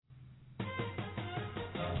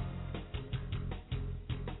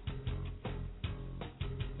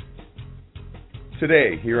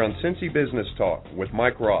Today, here on Cincy Business Talk with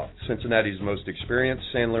Mike Roth, Cincinnati's most experienced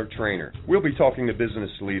Sandler trainer. We'll be talking to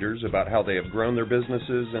business leaders about how they have grown their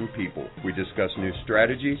businesses and people. We discuss new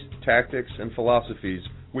strategies, tactics, and philosophies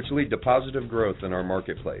which lead to positive growth in our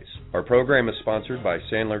marketplace. Our program is sponsored by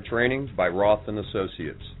Sandler Training by Roth &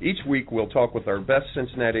 Associates. Each week we'll talk with our best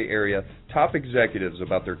Cincinnati area top executives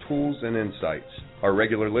about their tools and insights. Our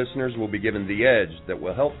regular listeners will be given the edge that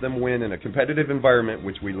will help them win in a competitive environment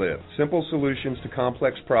which we live. Simple solutions to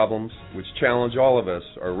complex problems, which challenge all of us,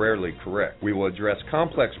 are rarely correct. We will address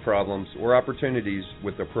complex problems or opportunities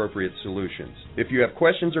with appropriate solutions. If you have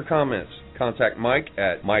questions or comments, contact Mike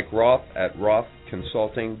at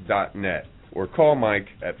mikeroth@rothconsulting.net or call Mike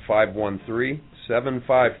at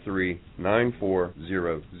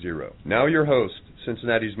 513-753-9400. Now your host,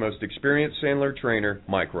 Cincinnati's most experienced Sandler trainer,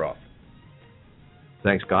 Mike Roth.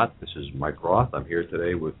 Thanks, Scott. This is Mike Roth. I'm here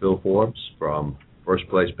today with Phil Forbes from First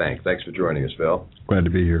Place Bank. Thanks for joining us, Phil. Glad to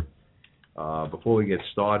be here. Before we get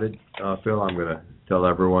started, Phil, I'm going to tell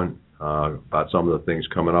everyone about some of the things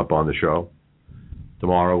coming up on the show.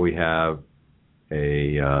 Tomorrow we have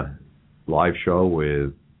a live show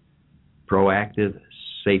with Proactive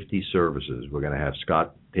Safety Services. We're going to have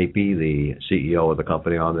Scott Papey, the CEO of the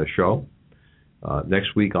company, on this show.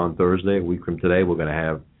 Next week on Thursday, a week from today, we're going to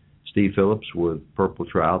have Steve Phillips with Purple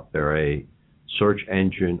Trout. They're a search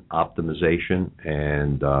engine optimization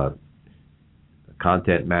and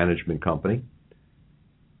content management company.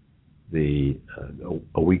 A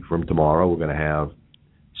week from tomorrow, we're going to have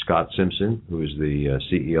Scott Simpson, who is the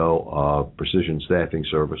CEO of Precision Staffing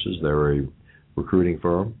Services. They're a recruiting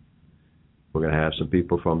firm. We're going to have some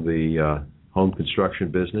people from the home construction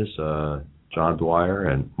business, John Dwyer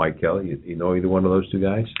and Mike Kelly. You know either one of those two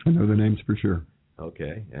guys? I know their names for sure.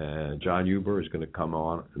 Okay. John Huber is going to come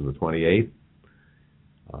on the 28th.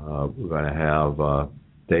 We're going to have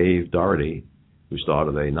Dave Doherty, who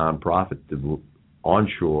started a nonprofit to do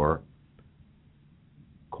onshore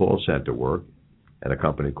call center work at a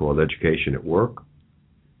company called Education at Work.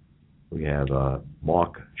 We have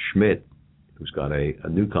Mark Schmidt, who's got a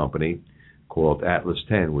new company called Atlas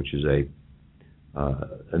 10, which is a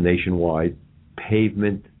nationwide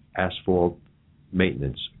pavement asphalt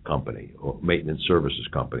maintenance company or maintenance services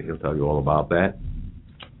company. He'll tell you all about that.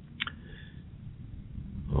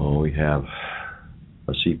 We have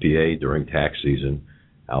a CPA during tax season.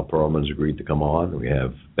 Al Perlman's agreed to come on. We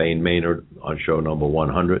have Bain Maynard on show number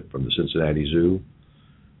 100 from the Cincinnati Zoo.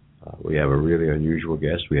 We have a really unusual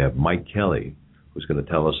guest. We have Mike Kelly, who's going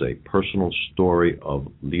to tell us a personal story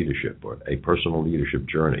of leadership or a personal leadership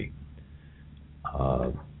journey.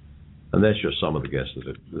 And that's just some of the guests that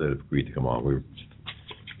have agreed to come on.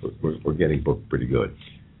 We're getting booked pretty good.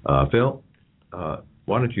 Phil,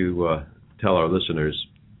 why don't you tell our listeners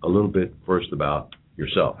a little bit first about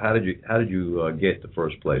yourself? How did you get to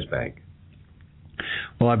First Place Bank?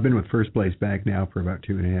 Well, I've been with First Place Bank now for about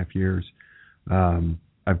 2.5 years.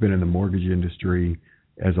 I've been in the mortgage industry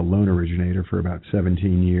as a loan originator for about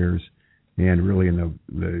 17 years, and really in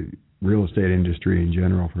the real estate industry in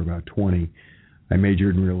general for about 20. I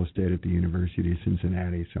majored in real estate at the University of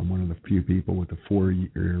Cincinnati, so I'm one of the few people with a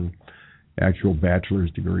 4-year actual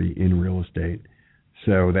bachelor's degree in real estate.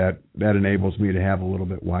 So that enables me to have a little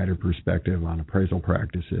bit wider perspective on appraisal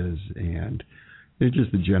practices and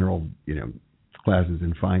just the general, classes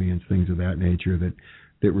in finance, things of that nature that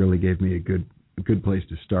really gave me a good place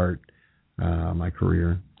to start my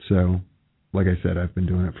career. So, like I said, I've been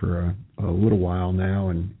doing it for a little while now,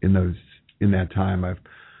 and in that time, I've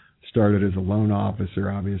started as a loan officer,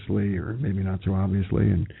 obviously, or maybe not so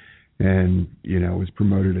obviously, and was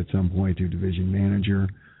promoted at some point to division manager.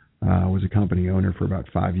 Was a company owner for about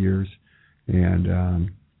 5 years, and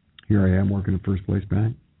here I am working at First Place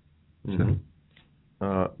Bank. Mm-hmm.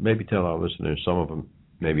 So, maybe tell our listeners, some of them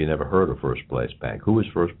maybe never heard of First Place Bank. Who is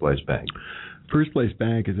First Place Bank? First Place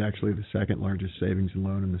Bank is actually the second largest savings and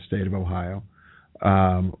loan in the state of Ohio.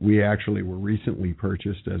 We actually were recently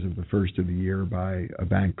purchased as of the first of the year by a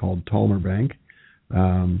bank called Talmer Bank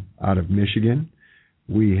out of Michigan.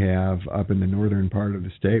 We have, up in the northern part of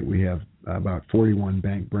the state, we have about 41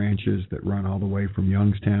 bank branches that run all the way from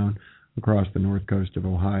Youngstown across the north coast of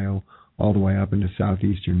Ohio, all the way up into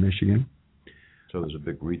southeastern Michigan. So there's a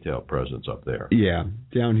big retail presence up there. Yeah.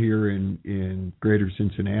 Down here in greater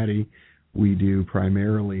Cincinnati, we do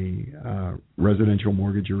primarily residential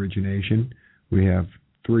mortgage origination. We have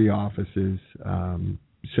 3 offices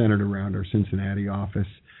centered around our Cincinnati office.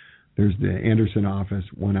 There's the Anderson office,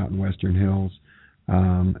 one out in Western Hills,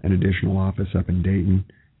 an additional office up in Dayton,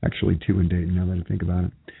 actually 2 in Dayton now that I think about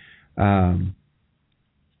it.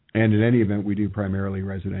 And in any event, we do primarily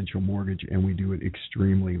residential mortgage, and we do it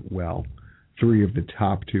extremely well. 3 of the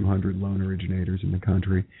top 200 loan originators in the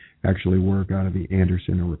country actually work out of the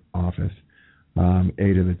Anderson office.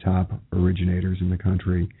 8 of the top originators in the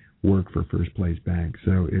country work for First Place Bank.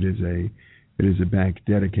 So it is a bank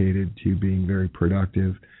dedicated to being very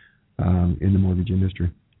productive in the mortgage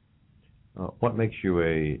industry. What makes you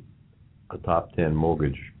a top 10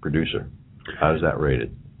 mortgage producer? How is that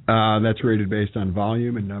rated? That's rated based on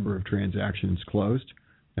volume and number of transactions closed,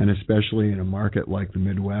 and especially in a market like the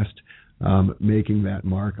Midwest, making that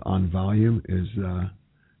mark on volume is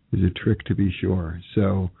a trick to be sure.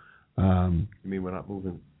 So, you mean we're not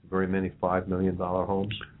moving very many $5 million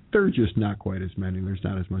homes? There are just not quite as many. There's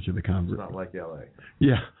not as much of the It's not like L.A.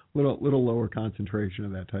 Yeah, little lower concentration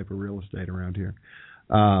of that type of real estate around here.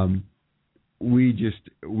 We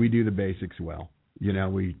do the basics well. You know,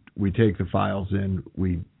 we take the files in,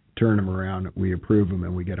 we turn them around, we approve them,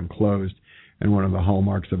 and we get them closed. And one of the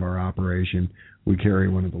hallmarks of our operation, we carry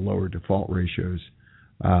one of the lower default ratios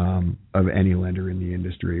of any lender in the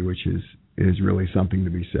industry, which is really something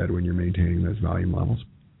to be said when you're maintaining those volume levels.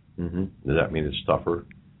 Mm-hmm. Does that mean it's tougher?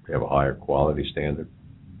 We have a higher quality standard?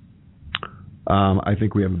 I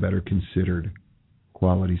think we have a better considered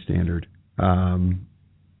quality standard.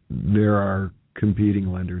 There are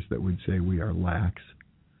competing lenders that would say we are lax,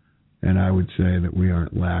 and I would say that we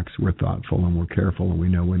aren't lax. We're thoughtful and we're careful, and we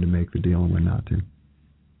know when to make the deal and when not to.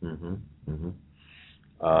 Mm-hmm. Mm-hmm.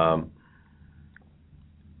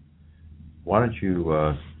 Why don't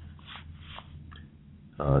you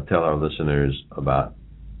tell our listeners about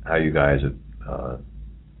how you guys at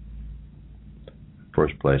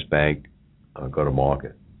First Place Bank go to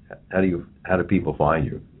market? How do people find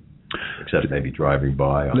you? Except maybe driving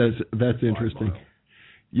by. That's interesting.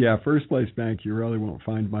 Yeah, First Place Bank, you really won't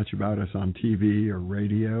find much about us on TV or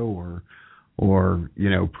radio or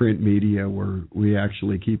print media, where we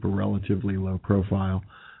actually keep a relatively low profile.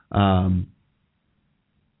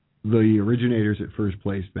 The originators at First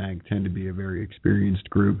Place Bank tend to be a very experienced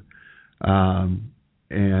group,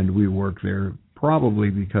 and we work there probably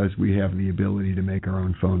because we have the ability to make our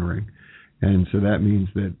own phone ring. And so that means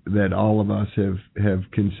that all of us have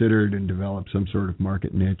considered and developed some sort of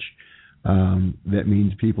market niche. That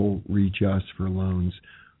means people reach us for loans,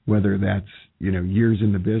 whether that's years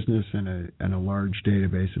in the business and a large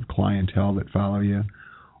database of clientele that follow you,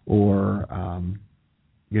 or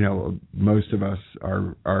most of us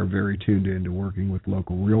are very tuned into working with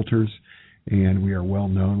local realtors, and we are well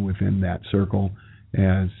known within that circle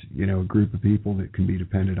as a group of people that can be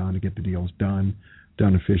depended on to get the deals done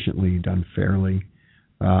efficiently, done fairly,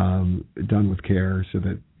 done with care, so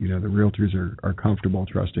that the realtors are comfortable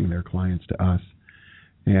trusting their clients to us,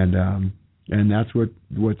 and that's what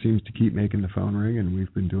seems to keep making the phone ring. And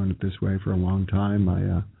we've been doing it this way for a long time.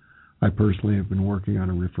 I personally have been working on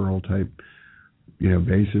a referral type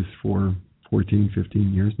basis for 14,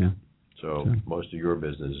 15 years now. So most of your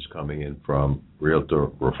business is coming in from realtor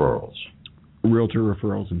referrals. Realtor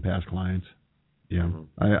referrals and past clients. Yeah,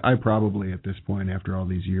 mm-hmm. I probably at this point, after all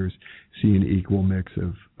these years, see an equal mix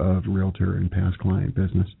of realtor and past client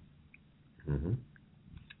business. Mm-hmm.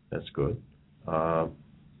 That's good.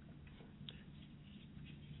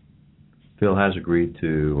 Phil has agreed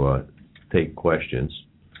to take questions,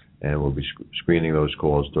 and we'll be screening those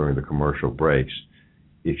calls during the commercial breaks.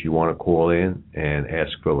 If you want to call in and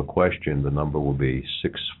ask Phil a question, the number will be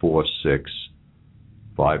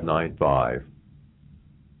 646-595-4916.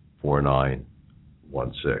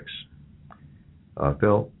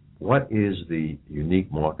 Phil, what is the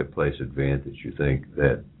unique marketplace advantage you think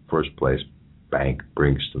that First Place Bank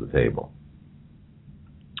brings to the table?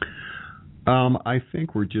 I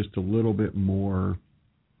think we're just a little bit more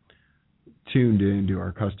tuned into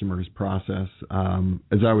our customers' process.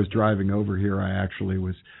 As I was driving over here, I actually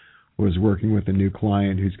was working with a new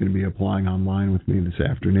client who's going to be applying online with me this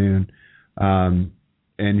afternoon. And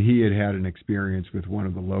he had an experience with one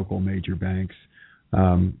of the local major banks,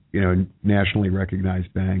 nationally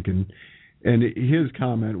recognized bank. And his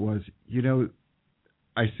comment was,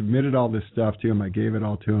 I submitted all this stuff to him, I gave it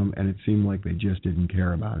all to him, and it seemed like they just didn't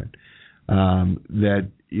care about it. That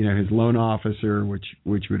his loan officer, which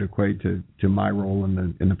would equate to my role in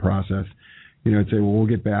the process, would say, well, we'll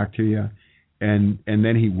get back to you, and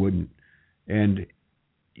then he wouldn't. And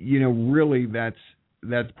really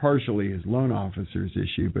that's partially his loan officer's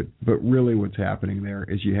issue, but really what's happening there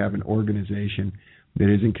is you have an organization that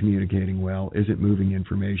isn't communicating well, isn't moving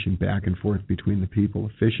information back and forth between the people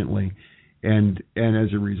efficiently, and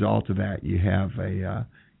as a result of that, you have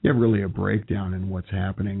really a breakdown in what's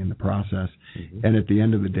happening in the process. Mm-hmm. And at the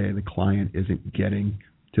end of the day, the client isn't getting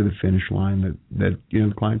to the finish line, that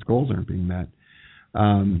the client's goals aren't being met.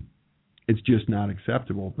 it's just not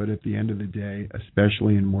acceptable. But at the end of the day,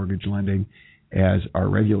 especially in mortgage lending, as our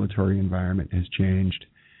regulatory environment has changed,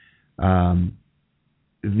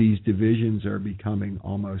 these divisions are becoming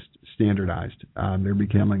almost standardized. They're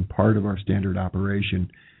becoming part of our standard operation.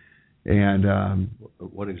 And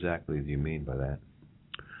what exactly do you mean by that?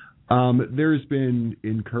 There's been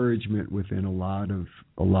encouragement within a lot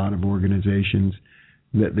of organizations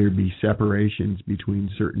that there be separations between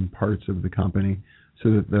certain parts of the company,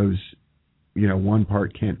 so that those, one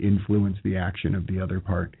part can't influence the action of the other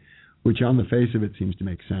part, which on the face of it seems to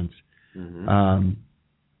make sense. Mm-hmm.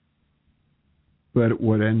 But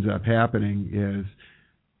what ends up happening is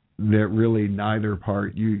that really neither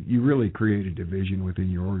part, you really create a division within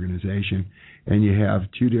your organization, and you have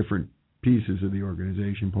two different pieces of the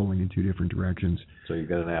organization pulling in two different directions. So you've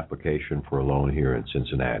got an application for a loan here in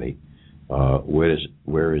Cincinnati.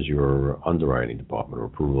 Where is your underwriting department or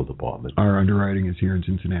approval department? Our underwriting is here in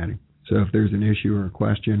Cincinnati. So if there's an issue or a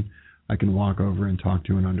question, I can walk over and talk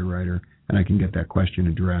to an underwriter, and I can get that question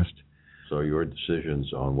addressed. So your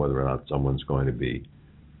decisions on whether or not someone's going to be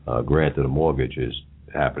granted a mortgage is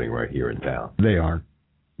happening right here in town. They are.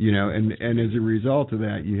 And as a result of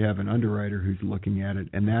that, you have an underwriter who's looking at it,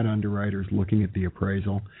 and that underwriter is looking at the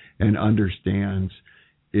appraisal and understands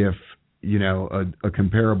if, a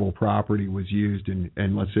comparable property was used,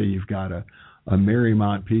 and let's say you've got a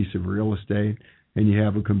Marymount piece of real estate, and you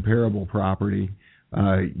have a comparable property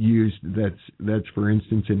used that's for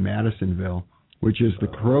instance in Madisonville, which is the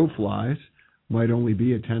crow flies, might only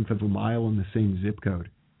be a tenth of a mile in the same zip code.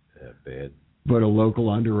 Bad. But a local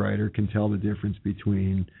underwriter can tell the difference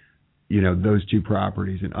between, those two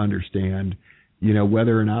properties and understand,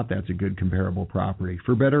 whether or not that's a good comparable property,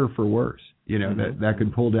 for better or for worse. That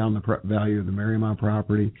could pull down the value of the Marymount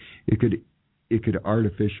property. It could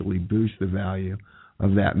artificially boost the value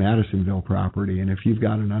of that Madisonville property. And if you've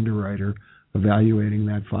got an underwriter evaluating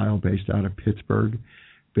that file based out of Pittsburgh,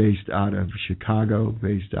 based out of Chicago,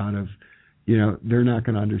 based out of, they're not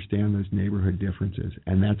going to understand those neighborhood differences.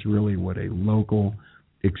 And that's really what a local,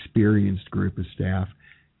 experienced group of staff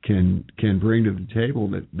can bring to the table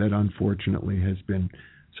that unfortunately has been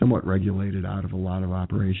somewhat regulated out of a lot of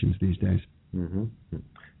operations these days. Mm-hmm.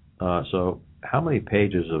 So how many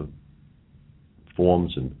pages of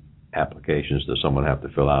forms and applications does someone have to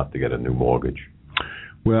fill out to get a new mortgage?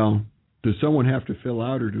 Well, does someone have to fill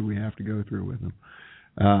out, or do we have to go through with them?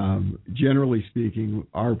 Generally speaking,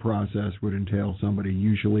 our process would entail somebody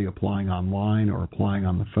usually applying online or applying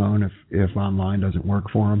on the phone if online doesn't work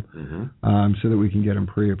for them, mm-hmm. So that we can get them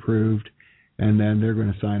pre-approved. And then they're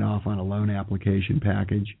going to sign off on a loan application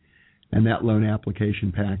package. And that loan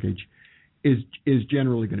application package is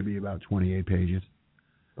generally going to be about 28 pages.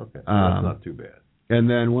 Okay, so that's not too bad. And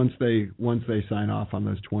then once they sign off on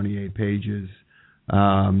those 28 pages,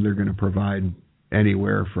 they're going to provide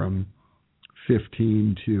anywhere from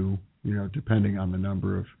 15 to, depending on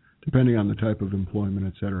the type of employment,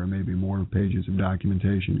 et cetera, maybe more pages of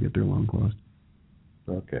documentation to get their loan closed.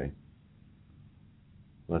 Okay.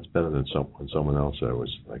 That's better than someone else said it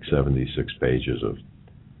was like 76 pages of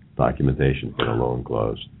documentation for the loan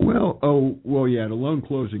closed. Well, yeah, the loan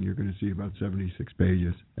closing you're going to see about 76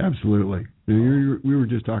 pages. Absolutely. We were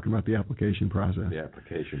just talking about the application process. The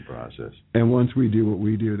application process. And once we do what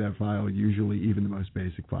we do, that file, usually even the most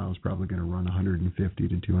basic file, is probably going to run 150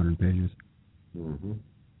 to 200 pages. Mm-hmm.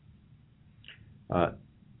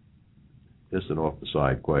 Just an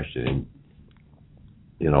off-the-side question.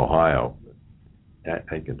 In Ohio,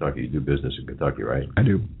 and Kentucky, you do business in Kentucky, right? I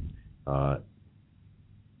do.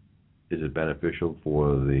 Is it beneficial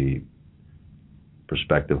for the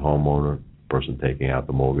prospective homeowner, person taking out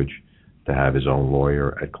the mortgage, to have his own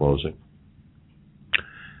lawyer at closing?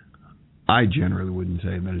 I generally wouldn't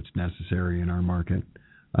say that it's necessary in our market.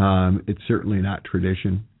 It's certainly not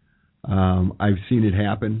tradition. I've seen it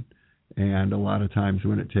happen, and a lot of times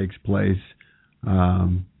when it takes place,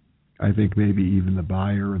 I think maybe even the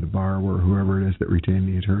buyer or the borrower, whoever it is that retained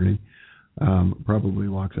the attorney, probably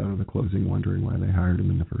walks out of the closing wondering why they hired him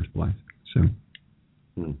in the first place. So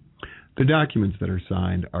the documents that are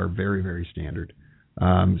signed are very, very standard.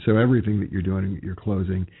 So everything that you're doing at your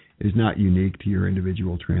closing is not unique to your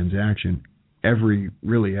individual transaction. Every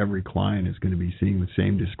client is going to be seeing the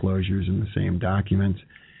same disclosures and the same documents.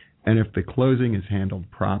 And if the closing is handled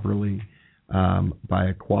properly by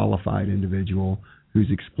a qualified individual who's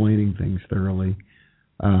explaining things thoroughly,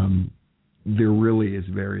 there really is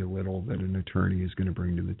very little that an attorney is going to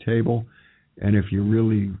bring to the table. And if you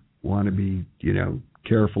really want to be,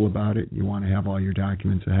 careful about it, you want to have all your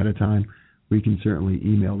documents ahead of time, we can certainly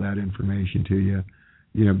email that information to you,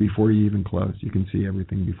 before you even close. You can see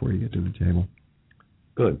everything before you get to the table.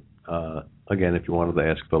 Good. Again, if you wanted to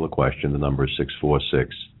ask Phil a question, the number is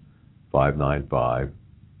 646-595-4916.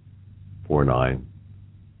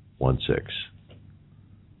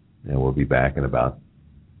 And we'll be back in about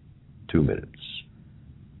 2 minutes.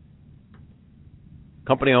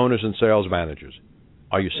 Company owners and sales managers,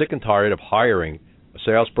 are you sick and tired of hiring a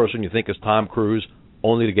salesperson you think is Tom Cruise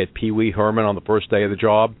only to get Pee Wee Herman on the first day of the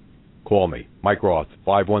job? Call me, Mike Roth,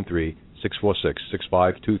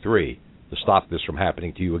 513-646-6523, to stop this from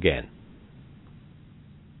happening to you again.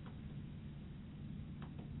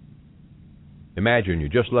 Imagine you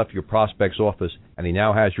just left your prospect's office and he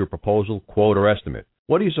now has your proposal, quote, or estimate.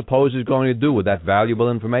 What do you suppose he's going to do with that valuable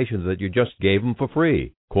information that you just gave him for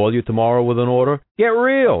free? Call you tomorrow with an order? Get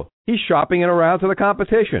real! He's shopping it around to the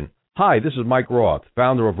competition. Hi, this is Mike Roth,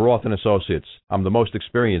 founder of Roth & Associates. I'm the most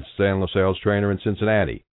experienced Sandler sales trainer in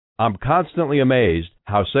Cincinnati. I'm constantly amazed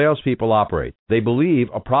how salespeople operate. They believe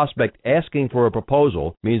a prospect asking for a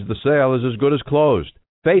proposal means the sale is as good as closed.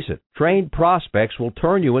 Face it, trained prospects will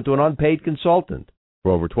turn you into an unpaid consultant.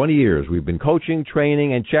 For over 20 years, we've been coaching,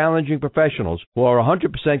 training, and challenging professionals who are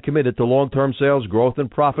 100% committed to long-term sales growth and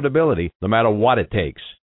profitability, no matter what it takes.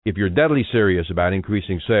 If you're deadly serious about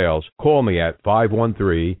increasing sales, call me at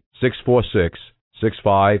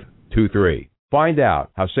 513-646-6523. Find out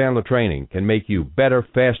how Sandler Training can make you better,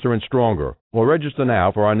 faster, and stronger. Or register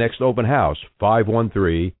now for our next open house,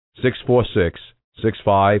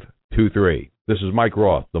 513-646-6523. This is Mike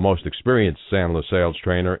Roth, the most experienced Sandler sales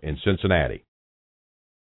trainer in Cincinnati.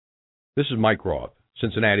 This is Mike Roth,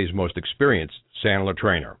 Cincinnati's most experienced Sandler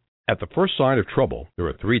trainer. At the first sign of trouble, there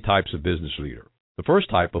are 3 types of business leader. The first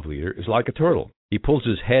type of leader is like a turtle. He pulls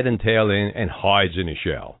his head and tail in and hides in his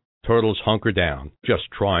shell. Turtles hunker down, just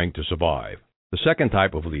trying to survive. The second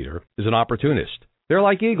type of leader is an opportunist. They're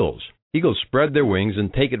like eagles. Eagles spread their wings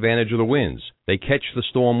and take advantage of the winds. They catch the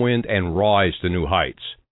storm wind and rise to new heights.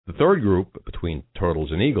 The third group, between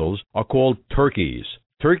turtles and eagles, are called turkeys.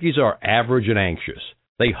 Turkeys are average and anxious.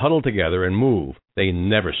 They huddle together and move. They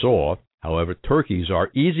never soar. However, turkeys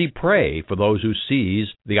are easy prey for those who seize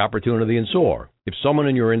the opportunity and soar. If someone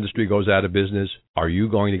in your industry goes out of business, are you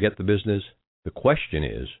going to get the business? The question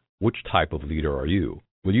is, which type of leader are you?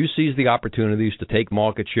 Will you seize the opportunities to take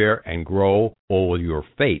market share and grow, or will your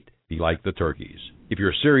fate be like the turkeys? If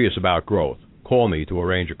you're serious about growth, call me to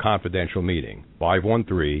arrange a confidential meeting,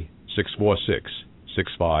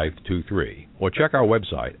 513-646-6523, or check our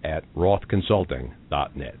website at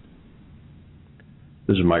rothconsulting.net.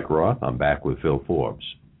 This is Mike Roth. I'm back with Phil Forbes.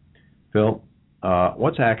 Phil,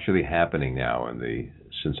 what's actually happening now in the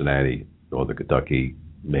Cincinnati, Northern Kentucky,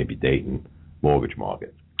 maybe Dayton mortgage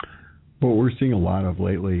market? What we're seeing a lot of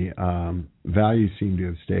lately, values seem to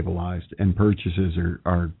have stabilized, and purchases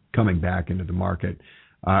are coming back into the market,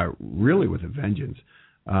 really with a vengeance.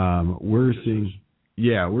 We're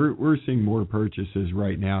seeing more purchases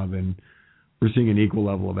right now than we're seeing an equal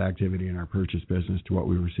level of activity in our purchase business to what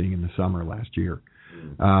we were seeing in the summer last year.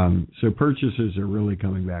 So purchases are really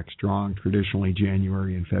coming back strong. Traditionally,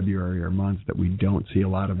 January and February are months that we don't see a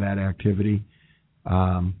lot of that activity.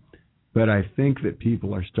 But I think that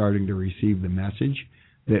people are starting to receive the message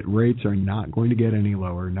that rates are not going to get any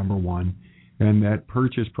lower, number one, and that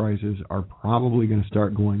purchase prices are probably going to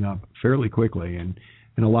start going up fairly quickly. And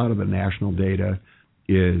a lot of the national data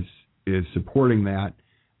is supporting that.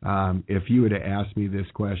 If you would have asked me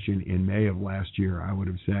this question in May of last year, I would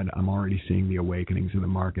have said I'm already seeing the awakenings of the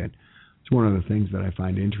market. It's one of the things that I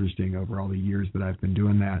find interesting over all the years that I've been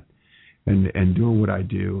doing that and doing what I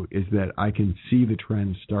do, is that I can see the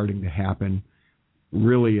trends starting to happen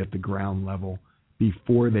really at the ground level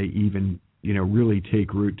before they even, really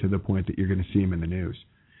take root to the point that you're going to see them in the news.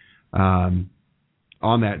 On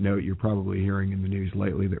that note, you're probably hearing in the news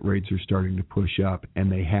lately that rates are starting to push up,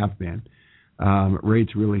 and they have been.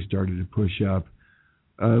 Rates really started to push up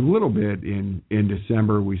a little bit in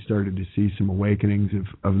December. We started to see some awakenings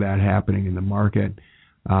of that happening in the market.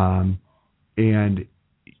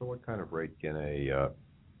 So what kind of rate can a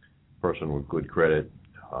person with good credit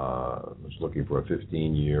who's looking for a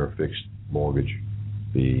 15-year fixed mortgage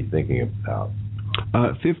be thinking about?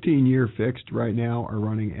 15-year fixed right now are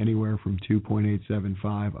running anywhere from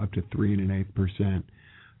 2.875 up to 3.125%.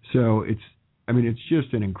 So it's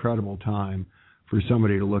just an incredible time for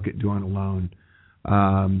somebody to look at doing a loan.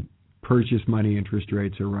 Purchase money interest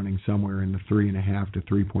rates are running somewhere in the 3.5 to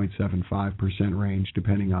 3.75% range,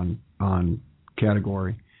 depending on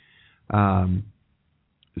category.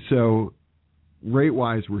 So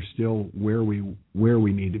rate-wise, we're still where we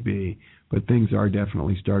need to be, but things are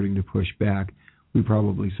definitely starting to push back. We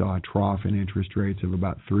probably saw a trough in interest rates of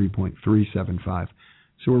about 3.375.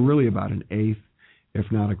 So we're really about an eighth if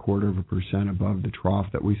not 0.25% above the trough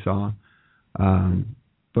that we saw.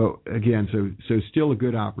 But again, so still a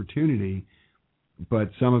good opportunity,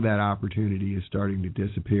 but some of that opportunity is starting to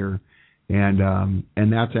disappear, and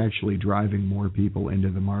that's actually driving more people into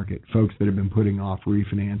the market. Folks that have been putting off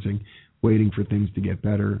refinancing, waiting for things to get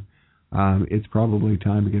better. It's probably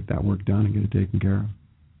time to get that work done and get it taken care of.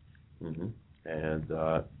 Mm-hmm. And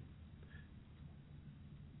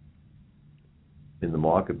in the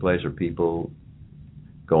marketplace, are people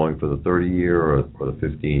going for the 30-year or the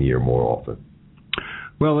 15-year more often?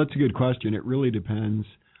 Well, that's a good question. It really depends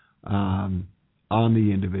on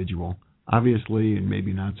the individual. Obviously, and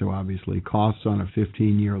maybe not so obviously, costs on a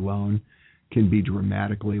 15-year loan can be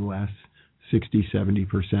dramatically less, 60,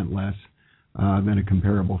 70% less than a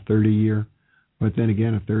comparable 30-year. But then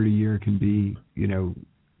again, a 30-year can be,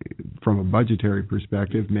 from a budgetary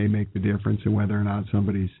perspective, may make the difference in whether or not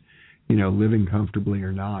somebody's, living comfortably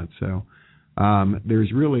or not. So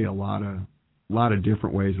there's really a lot of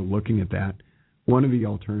different ways of looking at that. One of the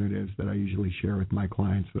alternatives that I usually share with my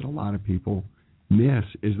clients that a lot of people miss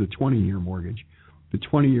is the 20-year mortgage. The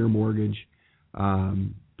 20-year mortgage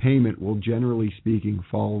payment will, generally speaking,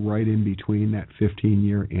 fall right in between that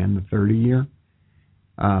 15-year and the 30-year.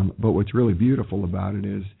 But what's really beautiful about it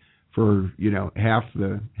is for half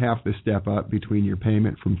the step up between your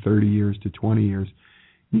payment from 30 years to 20 years,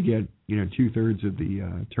 you get 2/3 of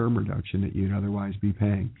the term reduction that you'd otherwise be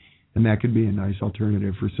paying, and that could be a nice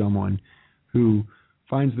alternative for someone who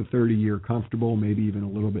finds the 30-year comfortable, maybe even a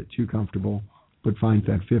little bit too comfortable, but finds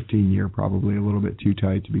that 15-year probably a little bit too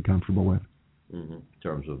tight to be comfortable with. Mm-hmm. In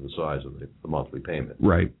terms of the size of the monthly payment.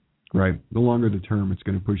 Right. The longer the term, it's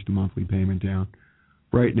going to push the monthly payment down.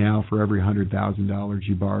 Right now, for every $100,000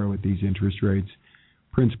 you borrow at these interest rates,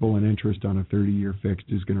 principal and interest on a 30-year fixed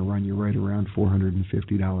is going to run you right around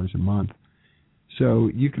 $450 a month. So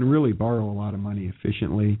you can really borrow a lot of money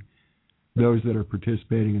efficiently. Those that are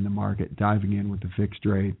participating in the market, diving in with the fixed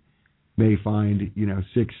rate, may find,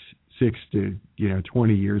 6 to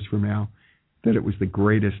 20 years from now, that it was the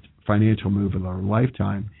greatest financial move of our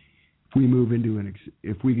lifetime. If we move into an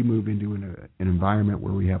environment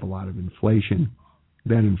where we have a lot of inflation,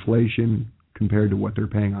 then inflation compared to what they're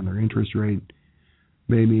paying on their interest rate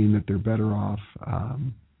may mean that they're better off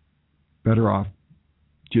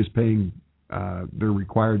just paying their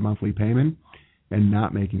required monthly payment and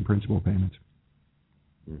not making principal payments.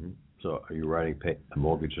 Mm-hmm. So are you writing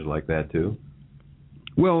mortgages like that too?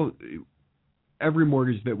 Well, every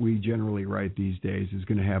mortgage that we generally write these days is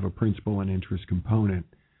going to have a principal and interest component.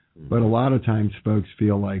 Mm-hmm. But a lot of times folks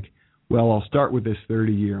feel like, well, I'll start with this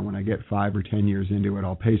 30-year, and when I get 5 or 10 years into it,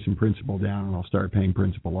 I'll pay some principal down and I'll start paying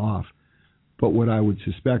principal off. But what I would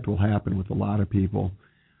suspect will happen with a lot of people,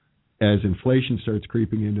 as inflation starts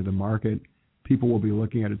creeping into the market, people will be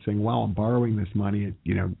looking at it saying, well, I'm borrowing this money at,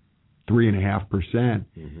 3.5%.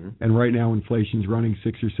 Mm-hmm. And right now inflation's running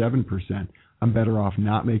 6 or 7%. I'm better off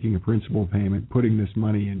not making a principal payment, putting this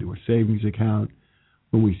money into a savings account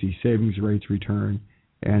when we see savings rates return,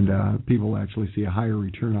 and people actually see a higher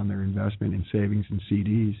return on their investment in savings and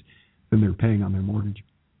CDs than they're paying on their mortgage.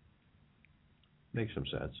 Makes some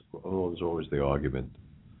sense. Well, there's always the argument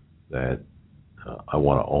that I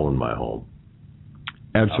want to own my home.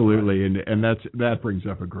 Absolutely, and that brings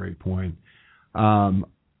up a great point.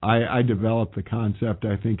 I developed the concept,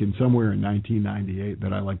 I think, in somewhere in 1998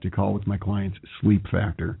 that I like to call with my clients sleep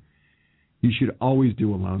factor. You should always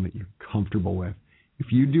do a loan that you're comfortable with.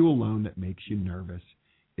 If you do a loan that makes you nervous,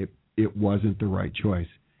 it wasn't the right choice.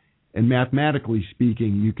 And mathematically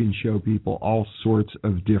speaking, you can show people all sorts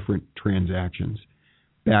of different transactions.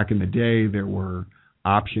 Back in the day, there were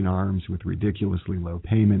option arms with ridiculously low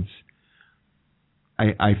payments.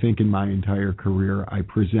 I think in my entire career, I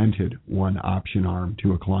presented one option arm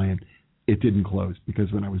to a client. It didn't close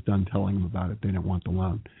because when I was done telling them about it, they didn't want the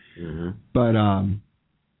loan. Mm-hmm. But,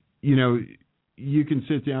 you can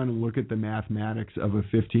sit down and look at the mathematics of a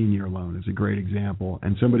 15-year loan as a great example,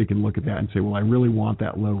 and somebody can look at that and say, well, I really want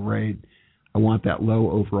that low rate. I want that low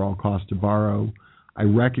overall cost to borrow. I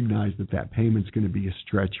recognize that payment's going to be a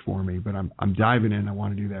stretch for me, but I'm diving in. I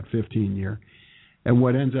want to do that 15-year. And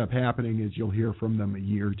what ends up happening is you'll hear from them a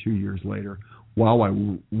year, 2 years later, wow, I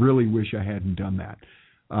really wish I hadn't done that.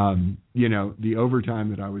 The overtime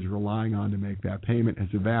that I was relying on to make that payment has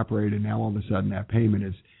evaporated, and now all of a sudden that payment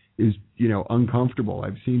is uncomfortable.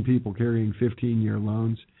 I've seen people carrying 15-year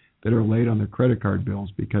loans that are late on their credit card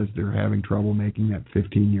bills because they're having trouble making that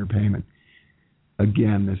 15-year payment.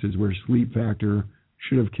 Again, this is where sleep factor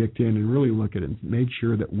should have kicked in and really look at it and make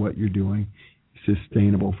sure that what you're doing is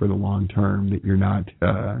sustainable for the long term, that you're not,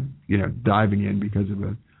 diving in because of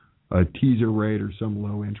a teaser rate or some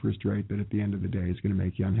low interest rate that at the end of the day is going to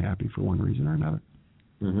make you unhappy for one reason or another.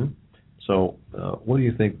 Mm-hmm. So what do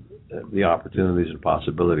you think the opportunities and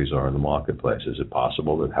possibilities are in the marketplace? Is it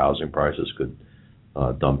possible that housing prices could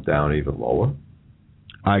dump down even lower?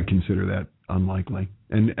 I consider that unlikely.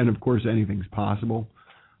 And of course, anything's possible.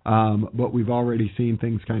 But we've already seen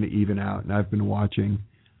things kind of even out. And I've been watching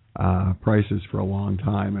prices for a long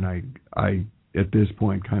time. And I at this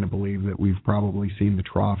point, kind of believe that we've probably seen the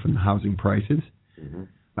trough in housing prices.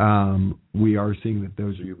 Mm-hmm. We are seeing that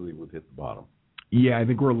those... So you believe we've hit the bottom? Yeah, I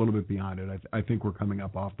think we're a little bit beyond it. I think we're coming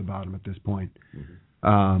up off the bottom at this point,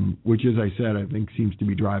 mm-hmm. Which, as I said, I think seems to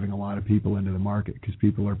be driving a lot of people into the market because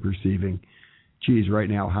people are perceiving, geez, right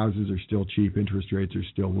now houses are still cheap, interest rates are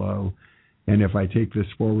still low, and if I take this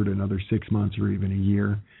forward another 6 months or even a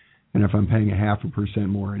year, and if I'm paying 0.5%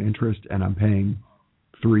 more in interest and I'm paying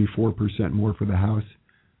 3-4% more for the house,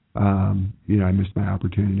 I missed my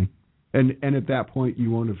opportunity. And at that point,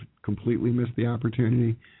 you won't have completely missed the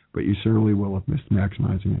opportunity, but you certainly will have missed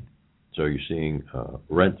maximizing it. So you're seeing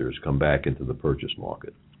renters come back into the purchase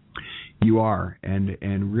market. You are, and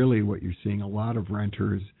really what you're seeing, a lot of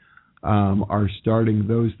renters are starting,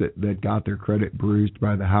 those that got their credit bruised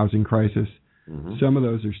by the housing crisis. Mm-hmm. Some of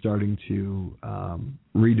those are starting to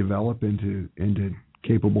redevelop into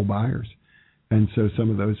capable buyers. And so some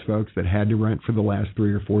of those folks that had to rent for the last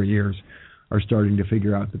 3 or 4 years are starting to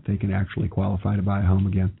figure out that they can actually qualify to buy a home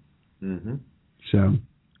again. Mm-hmm. So,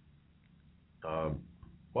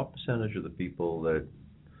 what percentage of the people that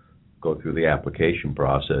go through the application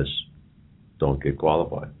process don't get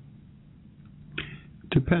qualified?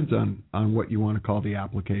 Depends on what you want to call the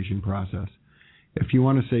application process. If you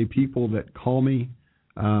want to say people that call me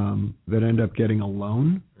that end up getting a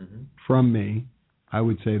loan mm-hmm. from me, I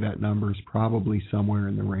would say that number is probably somewhere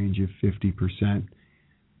in the range of 50%.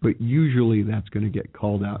 But usually that's going to get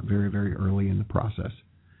called out very, very early in the process.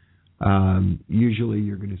 Usually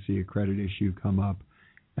you're going to see a credit issue come up,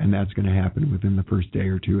 and that's going to happen within the first day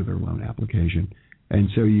or two of their loan application. And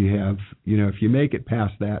so you have, if you make it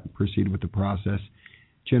past that and proceed with the process,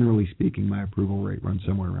 generally speaking, my approval rate runs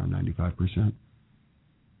somewhere around 95%.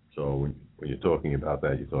 So when you're talking about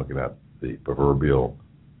that, you're talking about the proverbial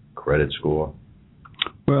credit score?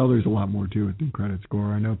 Well, there's a lot more to it than credit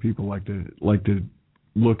score. I know people like to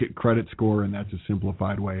look at credit score, and that's a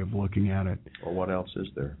simplified way of looking at it. Well, what else is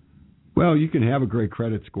there? Well, you can have a great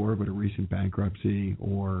credit score, but a recent bankruptcy,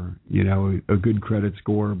 or, a good credit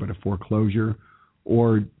score, but a foreclosure,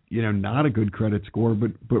 or, not a good credit score,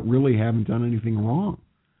 but really haven't done anything wrong.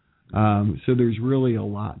 So there's really a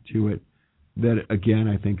lot to it that, again,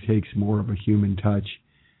 I think takes more of a human touch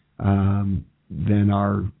than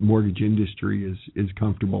our mortgage industry is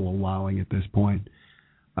comfortable allowing at this point.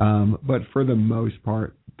 But for the most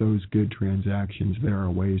part, those good transactions, there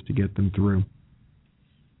are ways to get them through.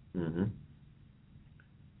 Mm-hmm.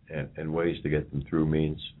 And ways to get them through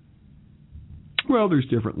means? Well, there's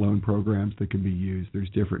different loan programs that can be used. There's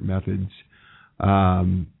different methods.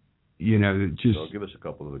 So give us a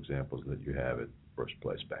couple of examples that you have at First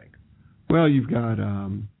Place Bank. Well, you've got,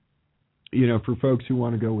 for folks who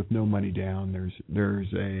want to go with no money down, there's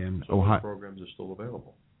an Ohio programs are still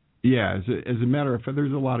available. Yeah, as a matter of fact,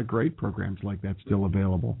 there's a lot of great programs like that still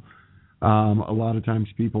available. A lot of times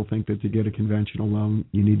people think that to get a conventional loan,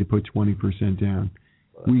 you need to put 20% down.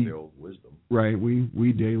 Well, that's the old wisdom. Right.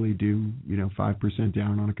 We daily do, 5%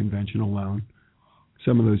 down on a conventional loan.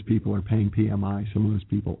 Some of those people are paying PMI. Some of those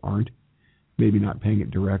people aren't. Maybe not paying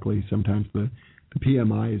it directly. Sometimes the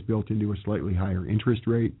PMI is built into a slightly higher interest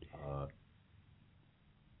rate.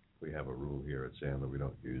 We have a rule here at Sandler. We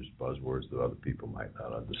don't use buzzwords that other people might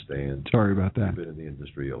not understand. Sorry about that. We've been in the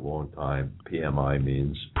industry a long time. PMI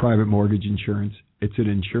means? Private mortgage insurance. It's an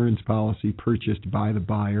insurance policy purchased by the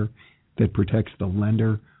buyer that protects the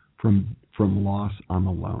lender from loss on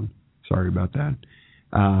the loan. Sorry about that.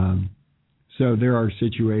 So there are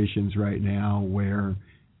situations right now where,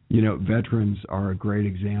 veterans are a great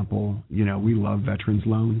example. We love veterans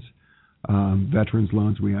loans. Veterans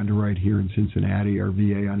loans we underwrite here in Cincinnati. Our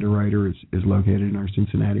VA underwriter is located in our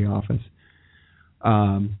Cincinnati office.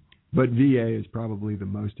 But VA is probably the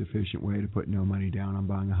most efficient way to put no money down on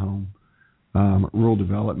buying a home. Rural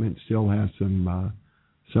development still has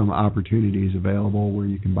some opportunities available where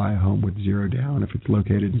you can buy a home with zero down if it's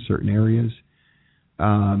located in certain areas.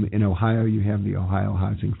 In Ohio, you have the Ohio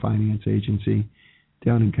Housing Finance Agency.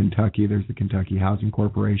 Down in Kentucky, there's the Kentucky Housing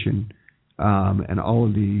Corporation. And all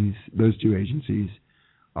of those two agencies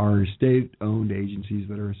are state-owned agencies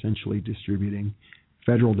that are essentially distributing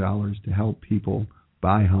federal dollars to help people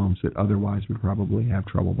buy homes that otherwise would probably have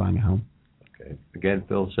trouble buying a home. Okay. Again,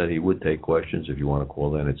 Phil said he would take questions if you want to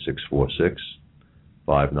call in at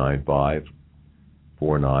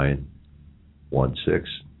 646-595-4916.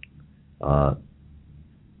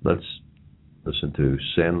 Let's listen to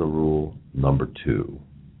Sandler Rule number 2.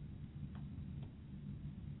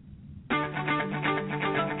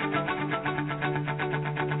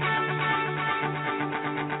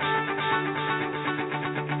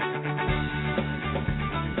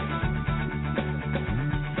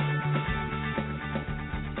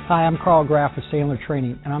 Hi, I'm Carl Graff with Sandler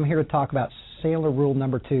Training, and I'm here to talk about Sandler Rule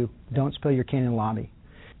number 2, don't spill your candy in the lobby.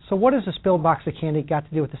 So what does a spilled box of candy got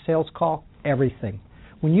to do with the sales call? Everything.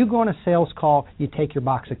 When you go on a sales call, you take your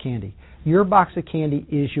box of candy. Your box of candy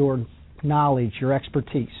is your knowledge, your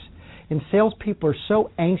expertise. And salespeople are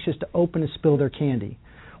so anxious to open and spill their candy.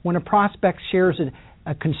 When a prospect shares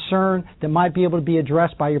a concern that might be able to be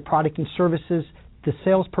addressed by your product and services, the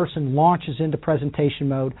salesperson launches into presentation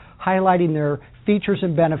mode, highlighting their features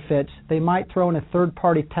and benefits. They might throw in a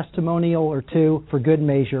third-party testimonial or two for good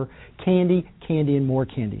measure. Candy, candy, and more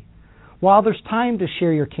candy. While there's time to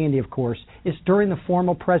share your candy, of course, it's during the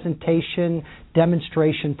formal presentation,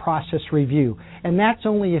 demonstration, process review. And that's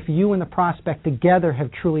only if you and the prospect together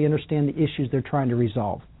have truly understand the issues they're trying to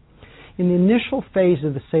resolve. In the initial phase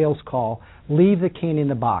of the sales call, leave the candy in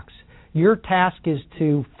the box. Your task is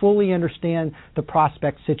to fully understand the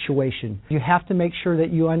prospect's situation. You have to make sure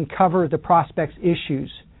that you uncover the prospect's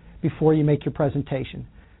issues before you make your presentation.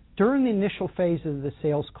 During the initial phase of the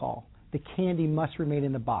sales call, the candy must remain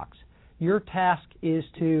in the box. Your task is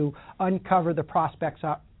to uncover the prospect's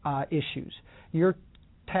issues. Your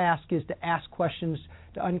task is to ask questions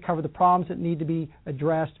to uncover the problems that need to be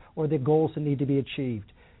addressed or the goals that need to be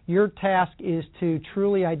achieved. Your task is to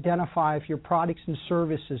truly identify if your products and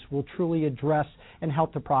services will truly address and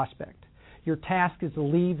help the prospect. Your task is to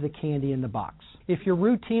leave the candy in the box. If you're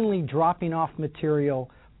routinely dropping off material,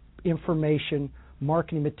 information,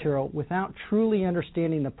 marketing material without truly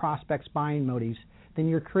understanding the prospect's buying motives, then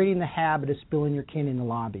you're creating the habit of spilling your candy in the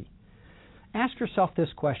lobby. Ask yourself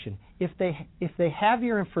this question. If they have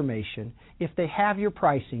your information, if they have your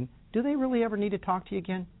pricing, do they really ever need to talk to you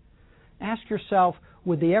again? Ask yourself,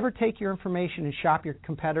 would they ever take your information and shop your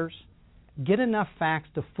competitors? Get enough facts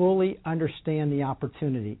to fully understand the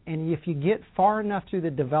opportunity. And if you get far enough through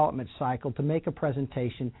the development cycle to make a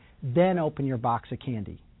presentation, then open your box of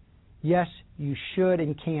candy. Yes, you should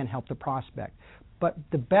and can help the prospect. But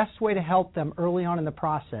the best way to help them early on in the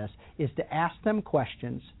process is to ask them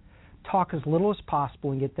questions, talk as little as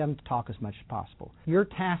possible, and get them to talk as much as possible. Your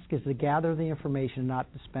task is to gather the information,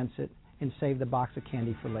 not dispense it, and save the box of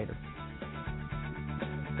candy for later.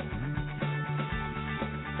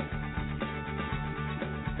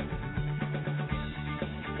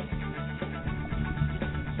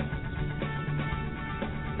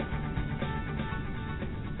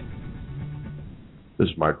 This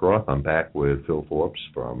is Mike Roth. I'm back with Phil Forbes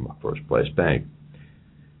from First Place Bank.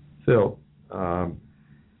 Phil,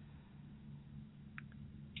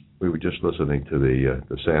 we were just listening to the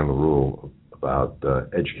Sandler Rule about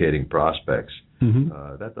educating prospects. Mm-hmm.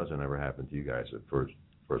 That doesn't ever happen to you guys at First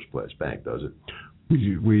Place Bank, does it?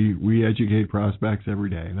 We educate prospects every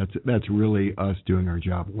day. That's really us doing our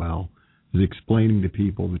job well, is explaining to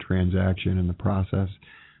people the transaction and the process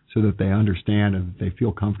so that they understand and that they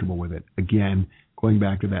feel comfortable with it. Again, going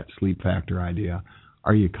back to that sleep factor idea,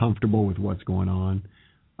 are you comfortable with what's going on?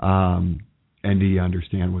 And do you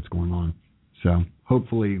understand what's going on? So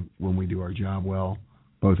hopefully when we do our job well,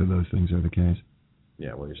 both of those things are the case.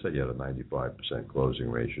 Yeah, well, you said you had a 95%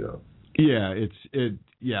 closing ratio. Yeah,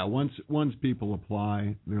 once people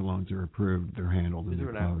apply, their loans are approved, they're handled. Is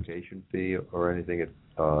there an application fee or anything at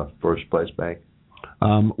First Place Bank?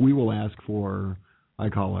 We will ask for, I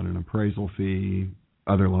call it an appraisal fee.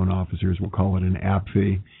 Other loan officers will call it an app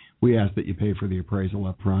fee. We ask that you pay for the appraisal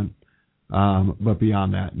up front. But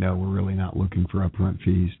beyond that, no, we're really not looking for upfront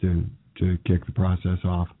fees to kick the process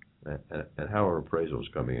off. And how are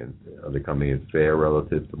appraisals coming in? Are they coming in fair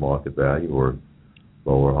relative to market value or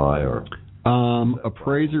low or high? Or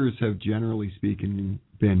appraisers have, generally speaking,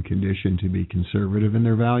 been conditioned to be conservative in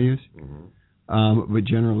their values. Mm-hmm. But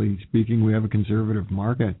generally speaking, we have a conservative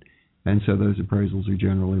market, and so those appraisals are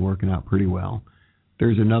generally working out pretty well.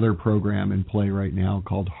 There's another program in play right now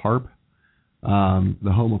called HARP,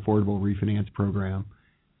 the Home Affordable Refinance Program,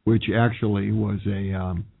 which actually was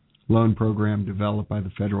a loan program developed by the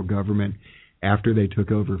federal government after they took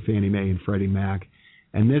over Fannie Mae and Freddie Mac.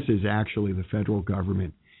 And this is actually the federal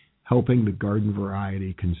government helping the garden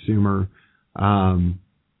variety consumer, helping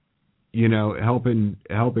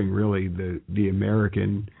really the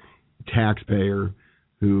American taxpayer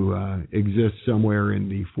who exists somewhere in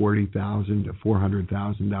the $40,000 to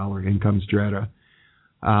 $400,000 income strata.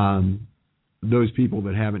 Those people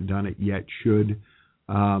that haven't done it yet should.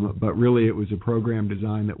 But really, it was a program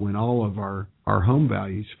designed that when all of our home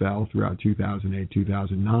values fell throughout 2008,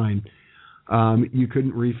 2009, you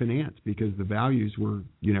couldn't refinance because the values were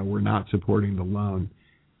not supporting the loan.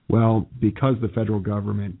 Well, because the federal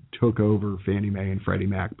government took over Fannie Mae and Freddie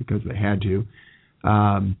Mac because they had to,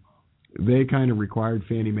 they kind of required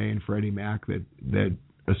Fannie Mae and Freddie Mac that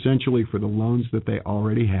essentially for the loans that they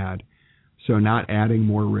already had, so not adding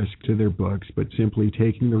more risk to their books, but simply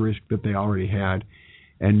taking the risk that they already had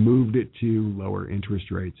and moved it to lower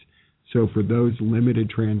interest rates. So for those limited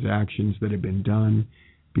transactions that have been done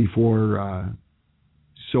before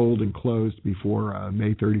sold and closed before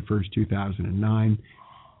May 31st, 2009,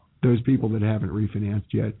 those people that haven't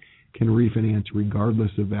refinanced yet can refinance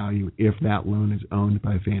regardless of value if that loan is owned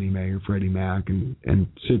by Fannie Mae or Freddie Mac and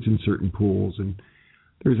sits in certain pools. And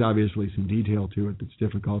there's obviously some detail to it that's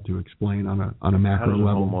difficult to explain on a macro level.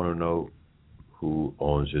 How does a homeowner know who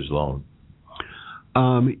owns his loan?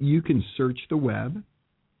 You can search the web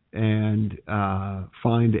and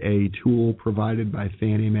find a tool provided by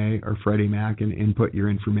Fannie Mae or Freddie Mac and input your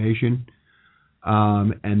information.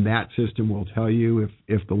 And that system will tell you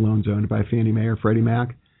if the loan's owned by Fannie Mae or Freddie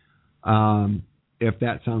Mac. If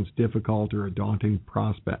that sounds difficult or a daunting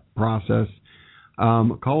process,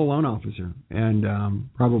 call a loan officer. And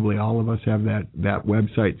probably all of us have that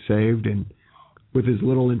website saved. And with as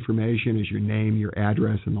little information as your name, your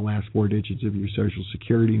address, and the last 4 digits of your Social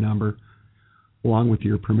Security number, along with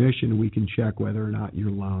your permission, we can check whether or not your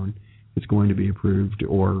loan is going to be approved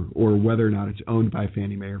or whether or not it's owned by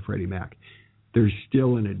Fannie Mae or Freddie Mac. There's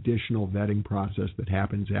still an additional vetting process that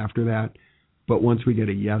happens after that. But once we get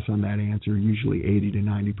a yes on that answer, usually 80 to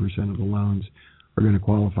 90% of the loans are going to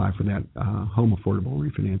qualify for that home affordable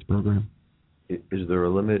refinance program. Is there a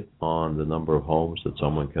limit on the number of homes that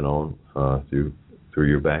someone can own through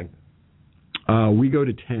your bank? We go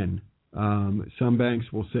to 10. Some banks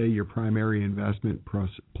will say your primary investment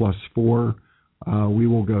plus 4. We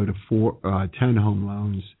will go to 10 home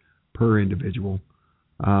loans per individual.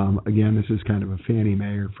 Again, this is kind of a Fannie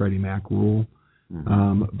Mae or Freddie Mac rule.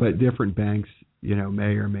 Mm-hmm. But different banks,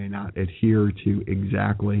 may or may not adhere to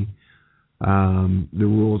exactly the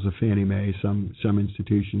rules of Fannie Mae. Some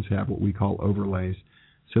institutions have what we call overlays.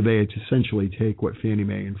 So they essentially take what Fannie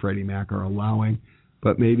Mae and Freddie Mac are allowing,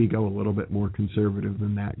 but maybe go a little bit more conservative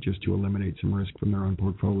than that just to eliminate some risk from their own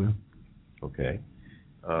portfolio. Okay.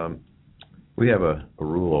 We have a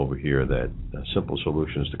rule over here that simple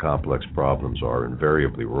solutions to complex problems are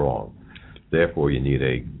invariably wrong. Therefore, you need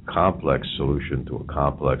a complex solution to a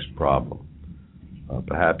complex problem.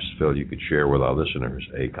 Perhaps, Phil, you could share with our listeners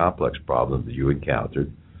a complex problem that you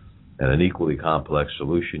encountered and an equally complex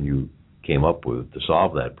solution you came up with to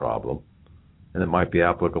solve that problem, and it might be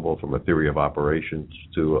applicable from a theory of operations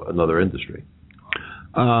to another industry.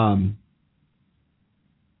 Well,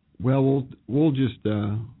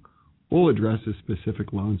 we'll address a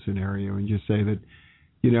specific loan scenario and just say that,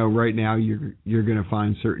 right now you're going to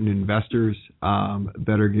find certain investors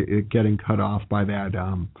that are getting cut off by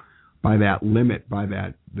that limit, by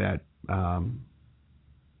that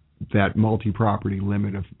multi-property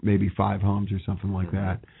limit of maybe 5 homes or something like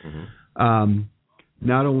that. Mm-hmm.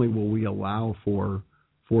 Not only will we allow for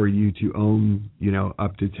you to own,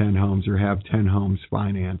 up to 10 homes or have 10 homes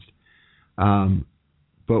financed,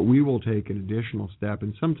 but we will take an additional step,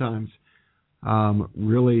 and sometimes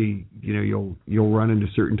really, you'll run into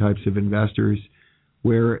certain types of investors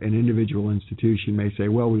where an individual institution may say,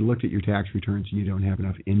 well, we looked at your tax returns and you don't have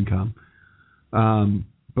enough income.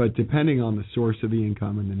 But depending on the source of the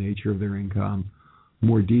income and the nature of their income,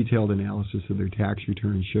 more detailed analysis of their tax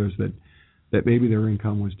returns shows that maybe their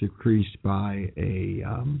income was decreased by a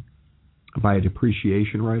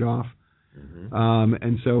depreciation write-off. Mm-hmm.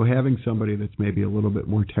 And so having somebody that's maybe a little bit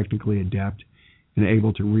more technically adept and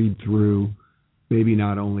able to read through maybe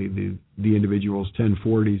not only the individual's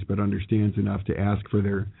 1040s, but understands enough to ask for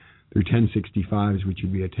their 1065s, which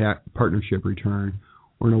would be a partnership return,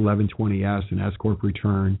 or an 1120S, an S-Corp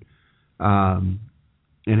return, and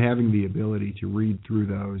having the ability to read through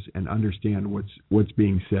those and understand what's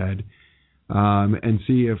being said, and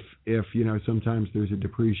see if sometimes there's a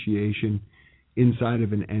depreciation inside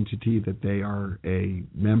of an entity that they are a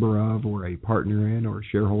member of or a partner in or a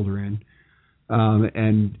shareholder in.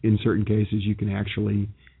 And in certain cases, you can actually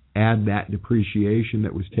add that depreciation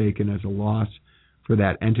that was taken as a loss for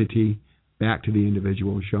that entity back to the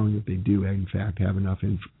individual, showing that they do, in fact, have enough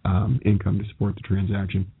income to support the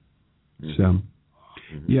transaction. Mm-hmm. So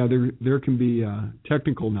Mm-hmm. Yeah, there can be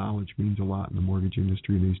technical knowledge means a lot in the mortgage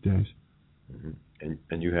industry these days. Mm-hmm.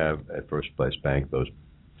 And you have at First Place Bank those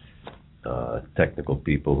technical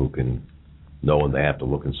people who can know when they have to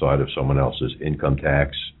look inside of someone else's income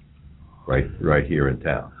tax right here in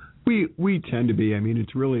town. We tend to be. I mean,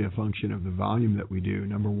 it's really a function of the volume that we do.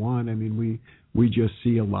 Number one, I mean, we just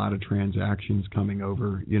see a lot of transactions coming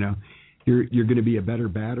over. You know, you're going to be a better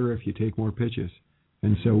batter if you take more pitches,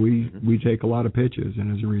 and so we take a lot of pitches,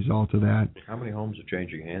 and as a result of that, how many homes are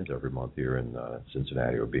changing hands every month here in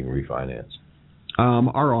Cincinnati or being refinanced?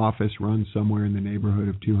 Our office runs somewhere in the neighborhood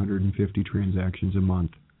of 250 transactions a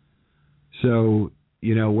month. So,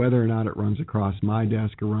 you know, whether or not it runs across my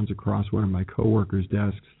desk or runs across one of my coworkers'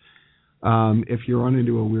 desks, if you run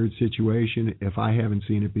into a weird situation, if I haven't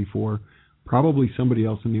seen it before, probably somebody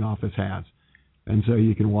else in the office has. And so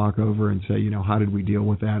you can walk over and say, you know, how did we deal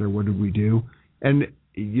with that or what did we do? And,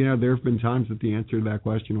 you know, there have been times that the answer to that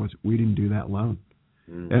question was, we didn't do that loan.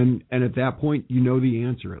 And at that point, you know the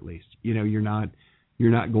answer at least. You know, you're not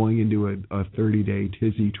going into a 30-day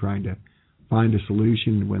tizzy trying to find a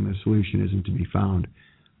solution when the solution isn't to be found.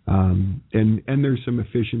 And there's some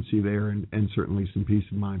efficiency there and certainly some peace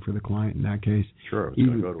of mind for the client in that case. Sure, if it's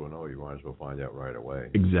going to go to a no, you might as well find out right away.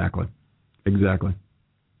 Exactly.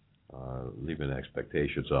 Leaving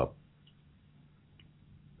expectations up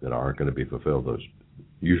that aren't going to be fulfilled, those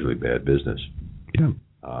usually bad business. Yeah.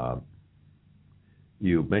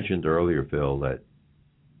 You mentioned earlier, Phil, that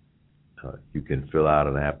you can fill out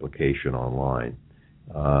an application online.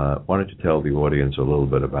 Why don't you tell the audience a little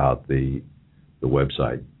bit about the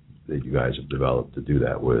website that you guys have developed to do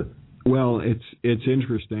that with? Well, it's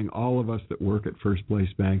interesting. All of us that work at First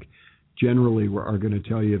Place Bank generally are going to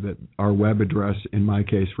tell you that our web address, in my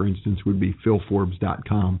case, for instance, would be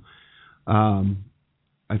philforbes.com.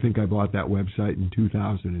 I think I bought that website in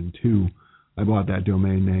 2002. I bought that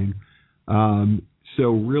domain name.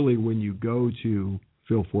 So really, when you go to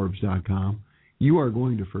philforbes.com, you are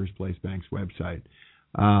going to First Place Bank's website.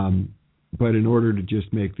 But in order to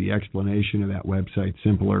just make the explanation of that website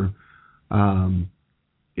simpler,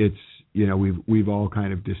 it's, you know, we've all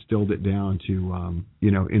kind of distilled it down to,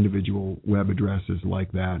 you know, individual web addresses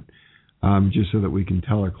like that, just so that we can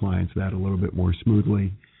tell our clients that a little bit more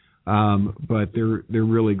smoothly. But they're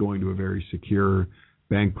really going to a very secure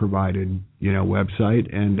bank provided, you know,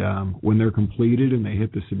 website. And when they're completed and they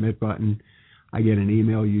hit the submit button, I get an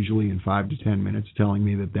email usually in 5 to 10 minutes telling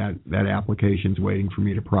me that application's waiting for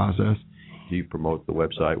me to process. Do you promote the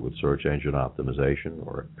website with search engine optimization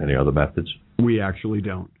or any other methods? We actually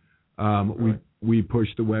don't. Right. We push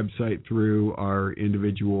the website through our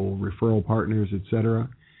individual referral partners, et cetera.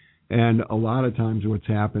 And a lot of times what's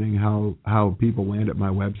happening, how people land at my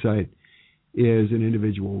website, is an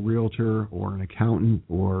individual realtor or an accountant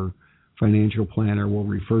or financial planner will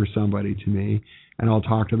refer somebody to me, and I'll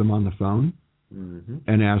talk to them on the phone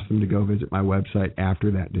and ask them to go visit my website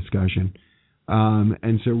after that discussion.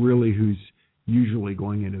 And so really who's usually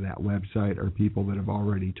going into that website are people that have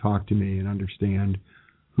already talked to me and understand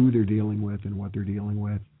who they're dealing with and what they're dealing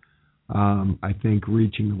with. I think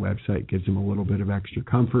reaching the website gives them a little bit of extra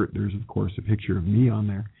comfort. There's, of course, a picture of me on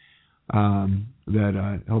there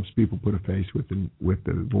that helps people put a face with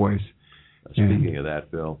the voice. Speaking of that,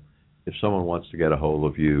 Phil, if someone wants to get a hold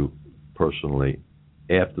of you personally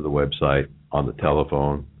after the website on the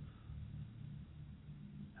telephone,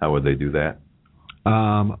 how would they do that?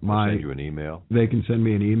 Send you an email? They can send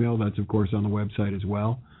me an email. That's, of course, on the website as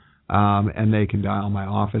well. And they can dial my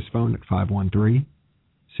office phone at 513-624-3016.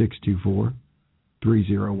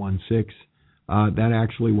 That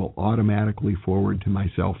actually will automatically forward to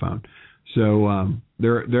my cell phone. So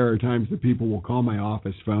there are times that people will call my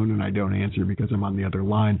office phone and I don't answer because I'm on the other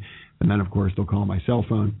line. And then, of course, they'll call my cell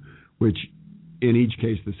phone, which in each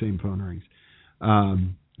case the same phone rings.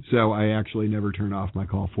 So I actually never turn off my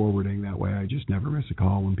call forwarding. That way I just never miss a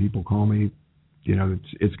call. When people call me, you know,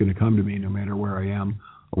 it's going to come to me no matter where I am.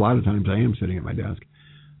 A lot of times I am sitting at my desk.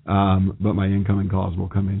 But my incoming calls will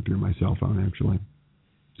come in through my cell phone, actually.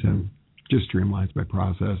 So just streamlines my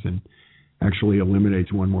process and actually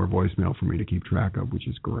eliminates one more voicemail for me to keep track of, which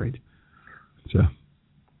is great. So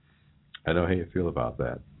I know how you feel about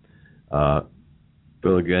that.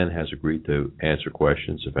 Bill, again, has agreed to answer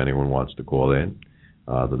questions if anyone wants to call in.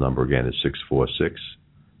 The number, again, is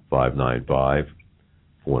 646-595-4916.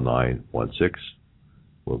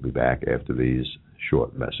 We'll be back after these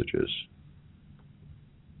short messages.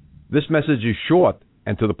 This message is short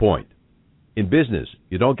and to the point. In business,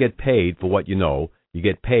 you don't get paid for what you know, you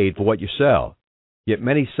get paid for what you sell. Yet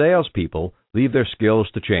many salespeople leave their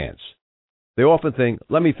skills to chance. They often think,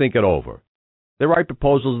 let me think it over. They write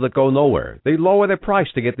proposals that go nowhere. They lower their price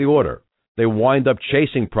to get the order. They wind up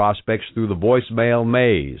chasing prospects through the voicemail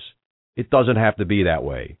maze. It doesn't have to be that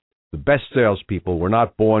way. The best salespeople were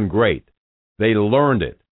not born great. They learned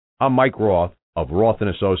it. I'm Mike Roth of Roth &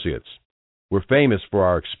 Associates. We're famous for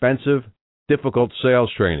our expensive, difficult sales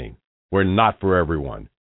training. We're not for everyone.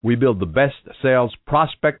 We build the best sales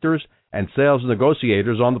prospectors and sales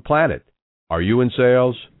negotiators on the planet. Are you in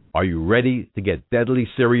sales? Are you ready to get deadly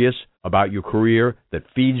serious about your career that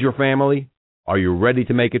feeds your family? Are you ready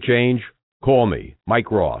to make a change? Call me,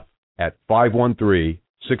 Mike Roth, at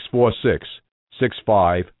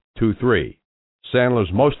 513-646-6523.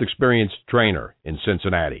 Sandler's most experienced trainer in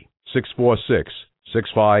Cincinnati,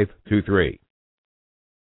 646-6523.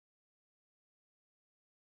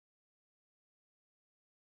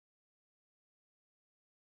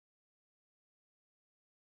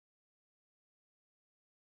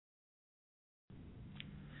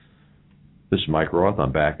 This is Mike Roth.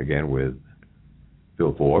 I'm back again with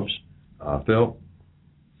Phil Forbes. Phil,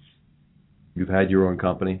 you've had your own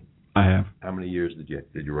company? I have. How many years did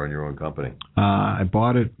you run your own company? I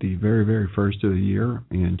bought it the very, very first of the year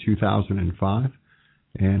in 2005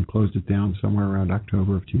 and closed it down somewhere around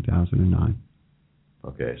October of 2009.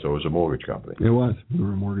 Okay, so it was a mortgage company. It was. We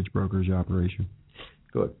were a mortgage brokerage operation.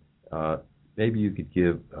 Good. Maybe you could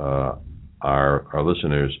give our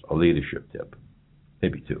listeners a leadership tip,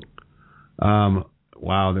 maybe two.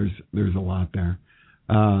 Wow, there's a lot there.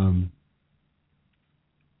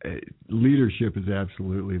 Leadership is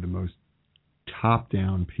absolutely the most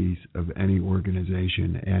top-down piece of any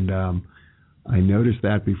organization, and I noticed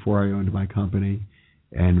that before I owned my company,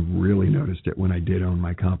 and really noticed it when I did own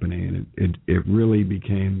my company, and it really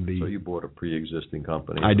became the. So you bought a pre-existing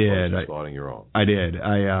company? I did. Starting your own. I did.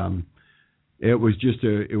 It was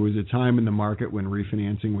a time in the market when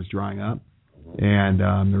refinancing was drying up. And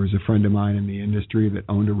there was a friend of mine in the industry that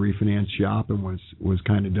owned a refinance shop and was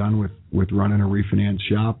kind of done with running a refinance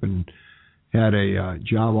shop and had a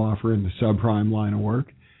job offer in the subprime line of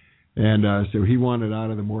work. And so he wanted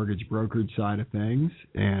out of the mortgage brokerage side of things.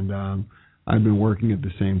 And I've been working at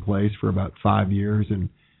the same place for about 5 years and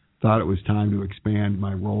thought it was time to expand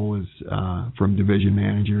my role as from division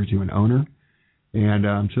manager to an owner.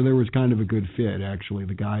 And so there was kind of a good fit, actually.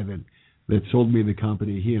 The guy that sold me the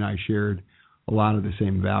company, he and I shared a lot of the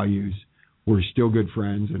same values. We're still good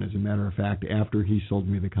friends, and as a matter of fact, after he sold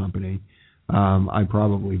me the company, I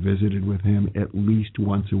probably visited with him at least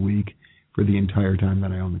once a week for the entire time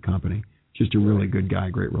that I owned the company. Just a really good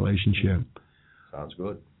guy, great relationship. Sounds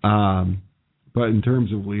good. But in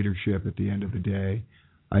terms of leadership, at the end of the day,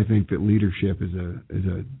 I think that leadership is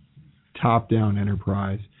a top-down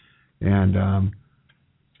enterprise, and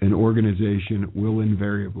an organization will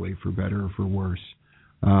invariably, for better or for worse,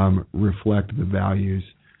 reflect the values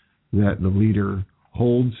that the leader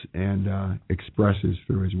holds and expresses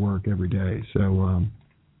through his work every day. So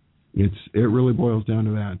it really boils down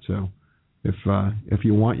to that. So if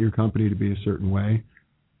you want your company to be a certain way,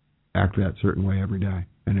 act that certain way every day,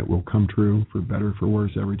 and it will come true for better or for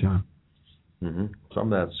worse every time. Mm-hmm.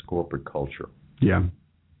 Some of that's corporate culture. Yeah.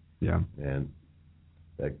 And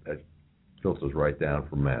that filters right down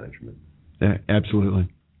from management. Absolutely.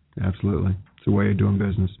 It's a way of doing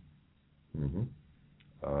business. Mm-hmm.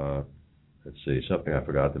 Let's see, something I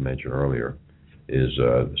forgot to mention earlier is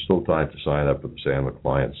there's still time to sign up for the Sandler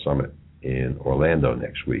Client Summit in Orlando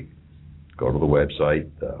next week. Go to the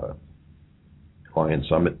website, Client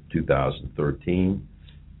Summit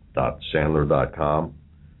 2013.sandler.com.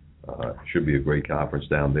 Should be a great conference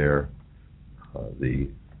down there. The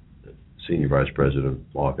Senior Vice President of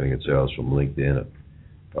Marketing and Sales from LinkedIn, a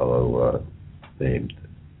fellow named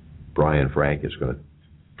Brian Frank, is going to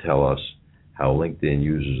tell us how LinkedIn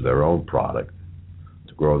uses their own product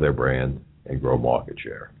to grow their brand and grow market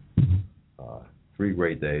share. 3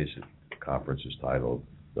 great days. The conference is titled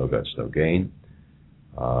No Guts, No Gain.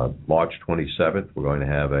 March 27th, we're going to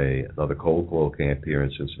have another cold call camp here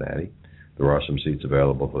in Cincinnati. There are some seats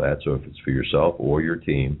available for that, so if it's for yourself or your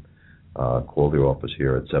team, call the office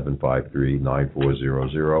here at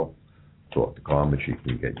 753-9400. Talk to Carmen. She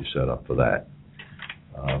can get you set up for that.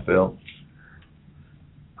 Phil,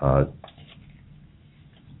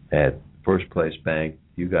 at First Place Bank,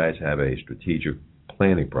 you guys have a strategic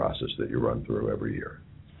planning process that you run through every year.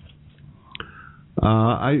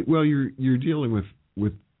 You're dealing with,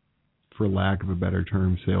 for lack of a better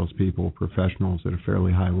term, salespeople, professionals at a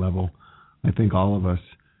fairly high level. I think all of us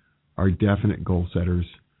are definite goal setters.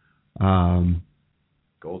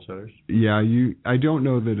 Goal setters? Yeah, I don't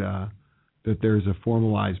know that there's a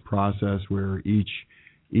formalized process where each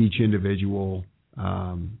individual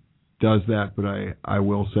does that, but I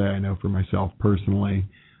will say I know for myself personally,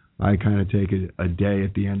 I kind of take a day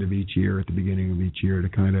at the end of each year, at the beginning of each year, to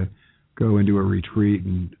kind of go into a retreat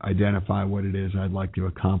and identify what it is I'd like to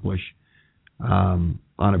accomplish on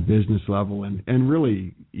a business level, and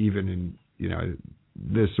really even in, you know,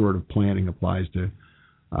 this sort of planning applies to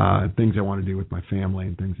things I want to do with my family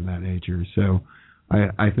and things of that nature. So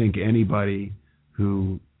I think anybody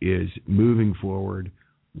who is moving forward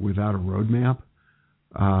without a roadmap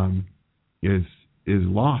is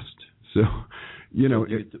lost. So, you know,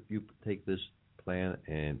 you take this plan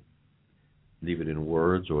and leave it in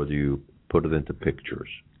words, or do you put it into pictures?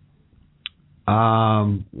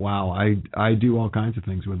 Wow, I do all kinds of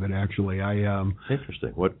things with it, actually.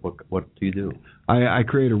 Interesting. What do you do? I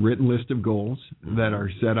create a written list of goals that are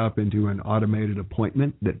set up into an automated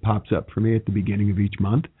appointment that pops up for me at the beginning of each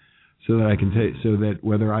month, so that I can so that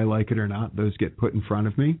whether I like it or not, those get put in front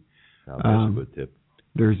of me. That's a good tip.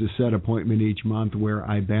 There's a set appointment each month where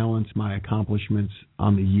I balance my accomplishments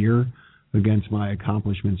on the year against my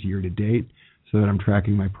accomplishments year to date, so that I'm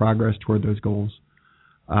tracking my progress toward those goals.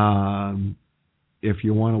 If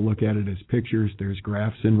you want to look at it as pictures, there's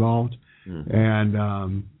graphs involved. Mm-hmm.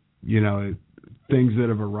 And, you know, things that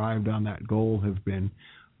have arrived on that goal have been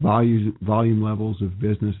volume levels of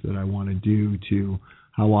business that I want to do to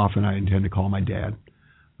how often I intend to call my dad.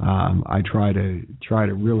 I try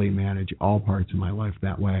to really manage all parts of my life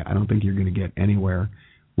that way. I don't think you're going to get anywhere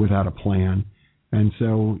without a plan. And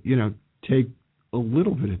so, you know, take a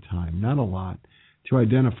little bit of time, not a lot, to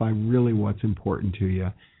identify really what's important to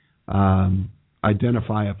you.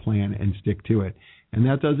 Identify a plan and stick to it. And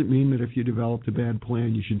that doesn't mean that if you developed a bad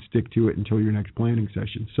plan, you should stick to it until your next planning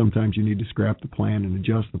session. Sometimes you need to scrap the plan and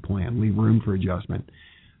adjust the plan, leave room for adjustment.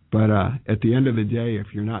 But at the end of the day, if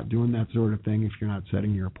you're not doing that sort of thing, if you're not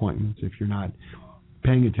setting your appointments, if you're not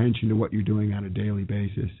paying attention to what you're doing on a daily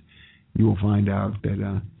basis, you will find out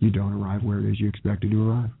that you don't arrive where it is you expected to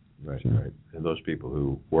arrive. Right, right. And those people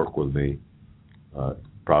who work with me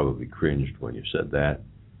probably cringed when you said that,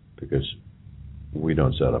 because we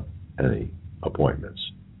don't set up any appointments.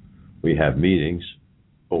 We have meetings,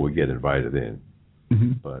 or we get invited in,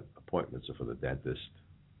 but appointments are for the dentist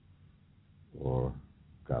or,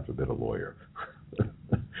 God forbid, a lawyer.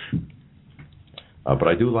 But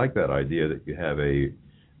I do like that idea that you have a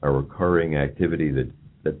recurring activity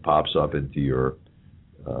that pops up into your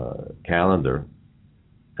calendar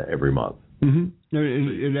every month. Mm-hmm.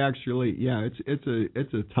 It actually, yeah,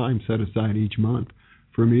 it's a time set aside each month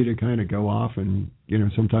for me to kind of go off and, you know,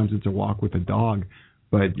 sometimes it's a walk with a dog,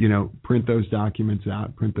 but, you know, print those documents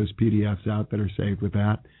out, print those PDFs out that are saved with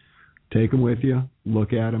that, take them with you,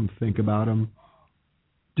 look at them, think about them,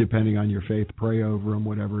 depending on your faith, pray over them,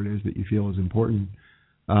 whatever it is that you feel is important.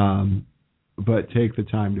 But take the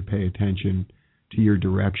time to pay attention to your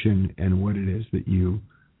direction and what it is that you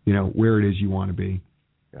know, where it is you want to be.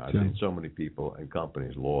 Yeah, I've seen so many people and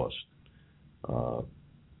companies lost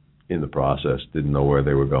in the process, didn't know where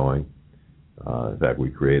they were going. In fact, we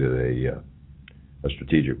created a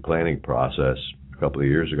strategic planning process a couple of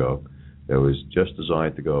years ago that was just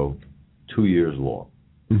designed to go 2 years long.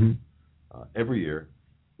 Mm-hmm. Every year,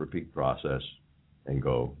 repeat process and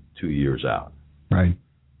go 2 years out. Right.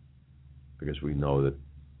 Because we know that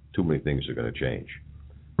too many things are going to change.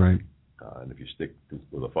 Right. And if you stick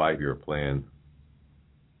with a 5-year plan,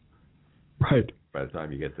 right, by the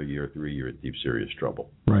time you get to year 3, you're in deep, serious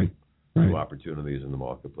trouble. Right. New opportunities in the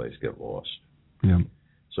marketplace get lost. Yeah.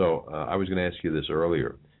 So I was going to ask you this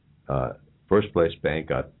earlier. First Place Bank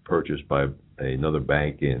got purchased by another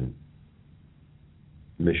bank in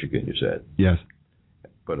Michigan, you said. Yes.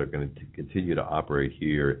 But are going to continue to operate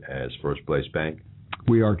here as First Place Bank?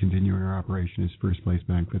 We are continuing our operation as First Place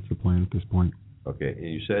Bank. That's the plan at this point. Okay. And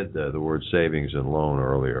you said the word savings and loan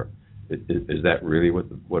earlier. Is that really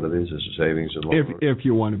what it is? Is a savings and loan? If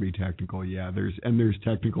you want to be technical, yeah. There's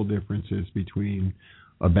technical differences between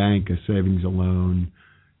a bank, a savings, a loan,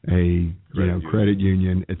 a credit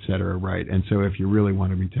union, et cetera. Right. And so if you really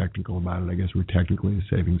want to be technical about it, I guess we're technically a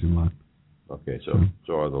savings and loan. Okay.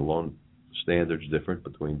 So are the loan standards different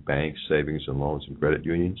between banks, savings and loans, and credit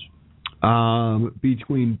unions?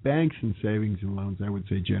 Between banks and savings and loans, I would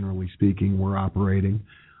say generally speaking, we're operating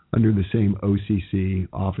under the same OCC,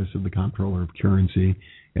 Office of the Comptroller of Currency,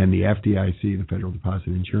 and the FDIC, the Federal Deposit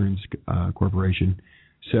Insurance Corporation.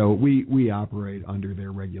 So we operate under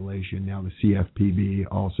their regulation. Now the CFPB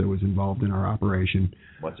also is involved in our operation.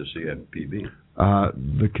 What's a CFPB?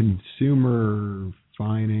 The Consumer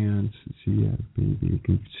Finance, CFPB,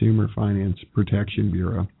 Consumer Finance Protection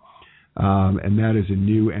Bureau. And that is a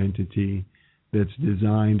new entity that's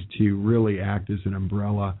designed to really act as an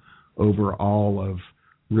umbrella over all of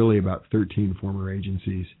really about 13 former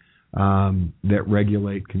agencies that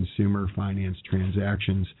regulate consumer finance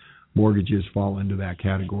transactions. Mortgages fall into that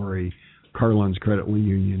category. Car loans, credit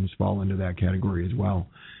unions fall into that category as well.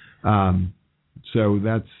 So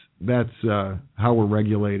that's how we're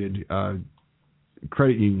regulated.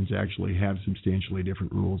 Credit unions actually have substantially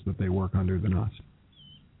different rules that they work under than us.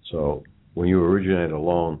 So when you originate a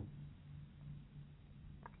loan,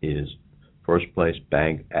 is First Place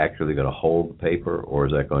Bank actually going to hold the paper, or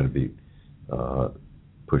is that going to be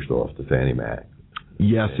pushed off to Fannie Mae?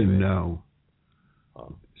 Yes and no.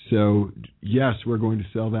 So, yes, we're going to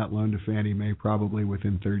sell that loan to Fannie Mae probably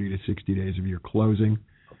within 30 to 60 days of your closing.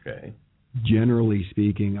 Okay. Generally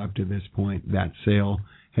speaking, up to this point, that sale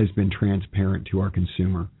has been transparent to our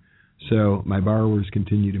consumer. So my borrowers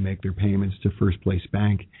continue to make their payments to First Place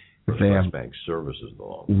Bank. First Place Bank services the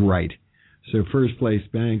loan. Right. So First Place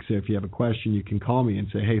Bank, so if you have a question, you can call me and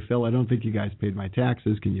say, hey, Phil, I don't think you guys paid my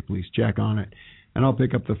taxes. Can you please check on it? And I'll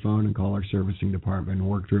pick up the phone and call our servicing department and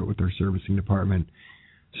work through it with our servicing department.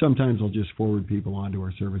 Sometimes I'll just forward people on to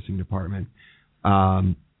our servicing department.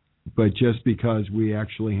 But just because we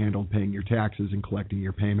actually handled paying your taxes and collecting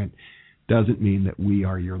your payment doesn't mean that we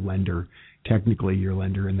are your lender. Technically, your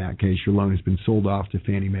lender in that case, your loan has been sold off to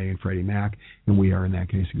Fannie Mae and Freddie Mac, and we are in that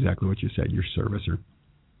case exactly what you said, your servicer.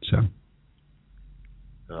 So.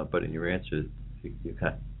 But in your answer,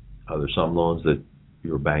 are there some loans that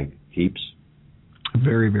your bank keeps?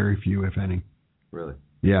 Very, very few, if any. Really?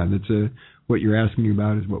 Yeah, what you're asking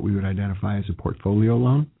about is what we would identify as a portfolio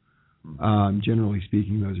loan. Generally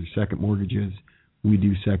speaking, those are second mortgages. We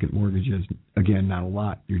do second mortgages. Again, not a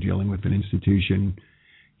lot. You're dealing with an institution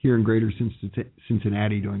here in greater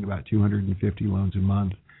Cincinnati doing about 250 loans a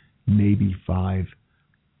month, maybe 5,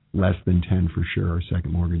 less than 10 for sure are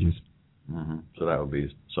second mortgages. Mm-hmm. So that would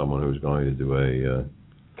be someone who's going to do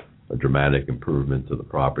a dramatic improvement to the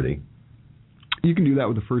property. You can do that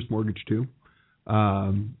with a first mortgage too.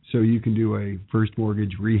 So you can do a first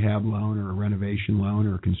mortgage rehab loan or a renovation loan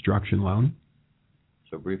or a construction loan.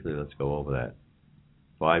 So briefly, let's go over that.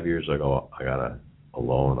 5 years ago, I got a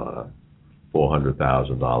loan on a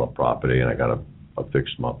 $400,000 property, and I got a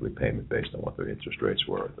fixed monthly payment based on what the interest rates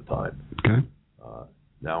were at the time. Okay.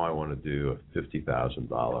 Now I want to do a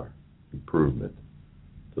 $50,000 improvement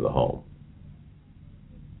to the home,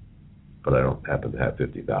 but I don't happen to have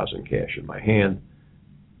 $50,000 cash in my hand.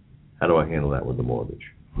 How do I handle that with the mortgage?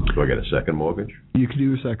 Do I get a second mortgage? You could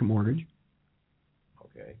do a second mortgage.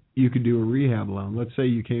 Okay. You could do a rehab loan. Let's say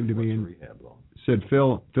you came to me and rehab loan? Said,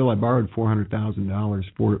 Phil, I borrowed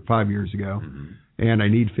 $400,000 5 years ago, and I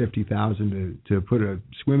need $50,000 to put a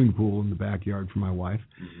swimming pool in the backyard for my wife.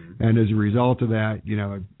 Mm-hmm. And as a result of that,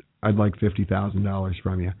 I'd like $50,000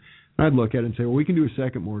 from you. And I'd look at it and say, well, we can do a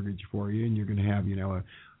second mortgage for you, and you're going to have,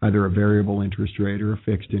 either a variable interest rate or a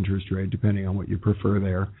fixed interest rate, depending on what you prefer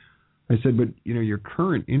there. I said, but, your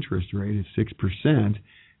current interest rate is 6%,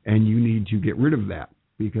 and you need to get rid of that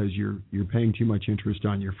because you're paying too much interest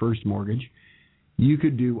on your first mortgage. You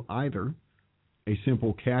could do either a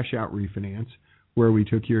simple cash-out refinance where we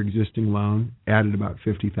took your existing loan, added about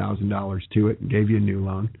 $50,000 to it, and gave you a new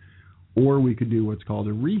loan, or we could do what's called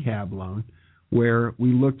a rehab loan where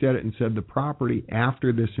we looked at it and said the property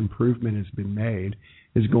after this improvement has been made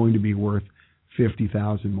is going to be worth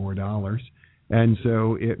 $50,000 more dollars. And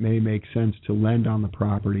so it may make sense to lend on the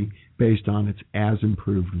property based on its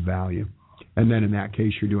as-improved value. And then in that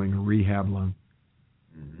case, you're doing a rehab loan.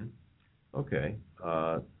 Mm-hmm. Okay.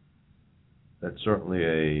 That's certainly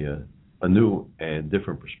a new and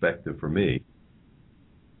different perspective for me,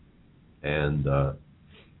 and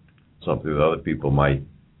something that other people might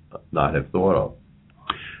not have thought of.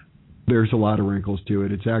 There's a lot of wrinkles to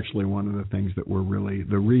it. It's actually one of the things that we're really,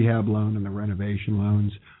 the rehab loan and the renovation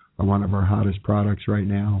loans are one of our hottest products right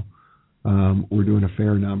now. We're doing a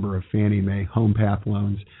fair number of Fannie Mae Home Path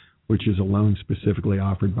loans, which is a loan specifically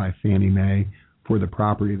offered by Fannie Mae for the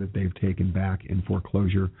property that they've taken back in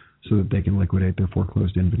foreclosure so that they can liquidate their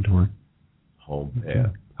foreclosed inventory. Home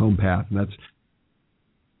Path. Home Path.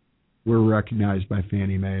 We're recognized by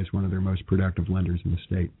Fannie Mae as one of their most productive lenders in the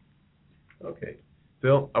state. Okay.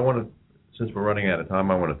 Phil, since we're running out of time,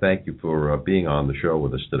 I want to thank you for being on the show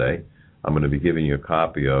with us today. I'm going to be giving you a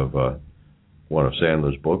copy of one of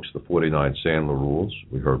Sandler's books, The 49 Sandler Rules.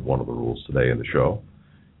 We heard one of the rules today in the show.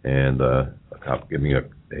 And giving you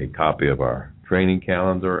a copy of our training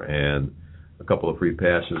calendar and a couple of free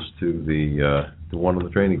passes to one of the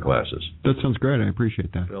training classes. That sounds great. I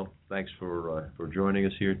appreciate that. Phil, thanks for joining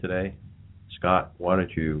us here today. Scott, why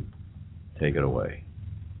don't you take it away?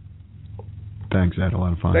 Thanks. I had a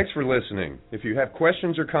lot of fun. Thanks for listening. If you have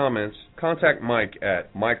questions or comments, contact Mike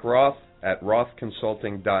at MikeRoth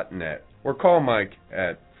rothconsulting.net or call Mike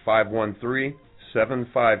at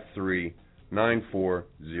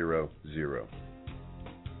 513-753-9400.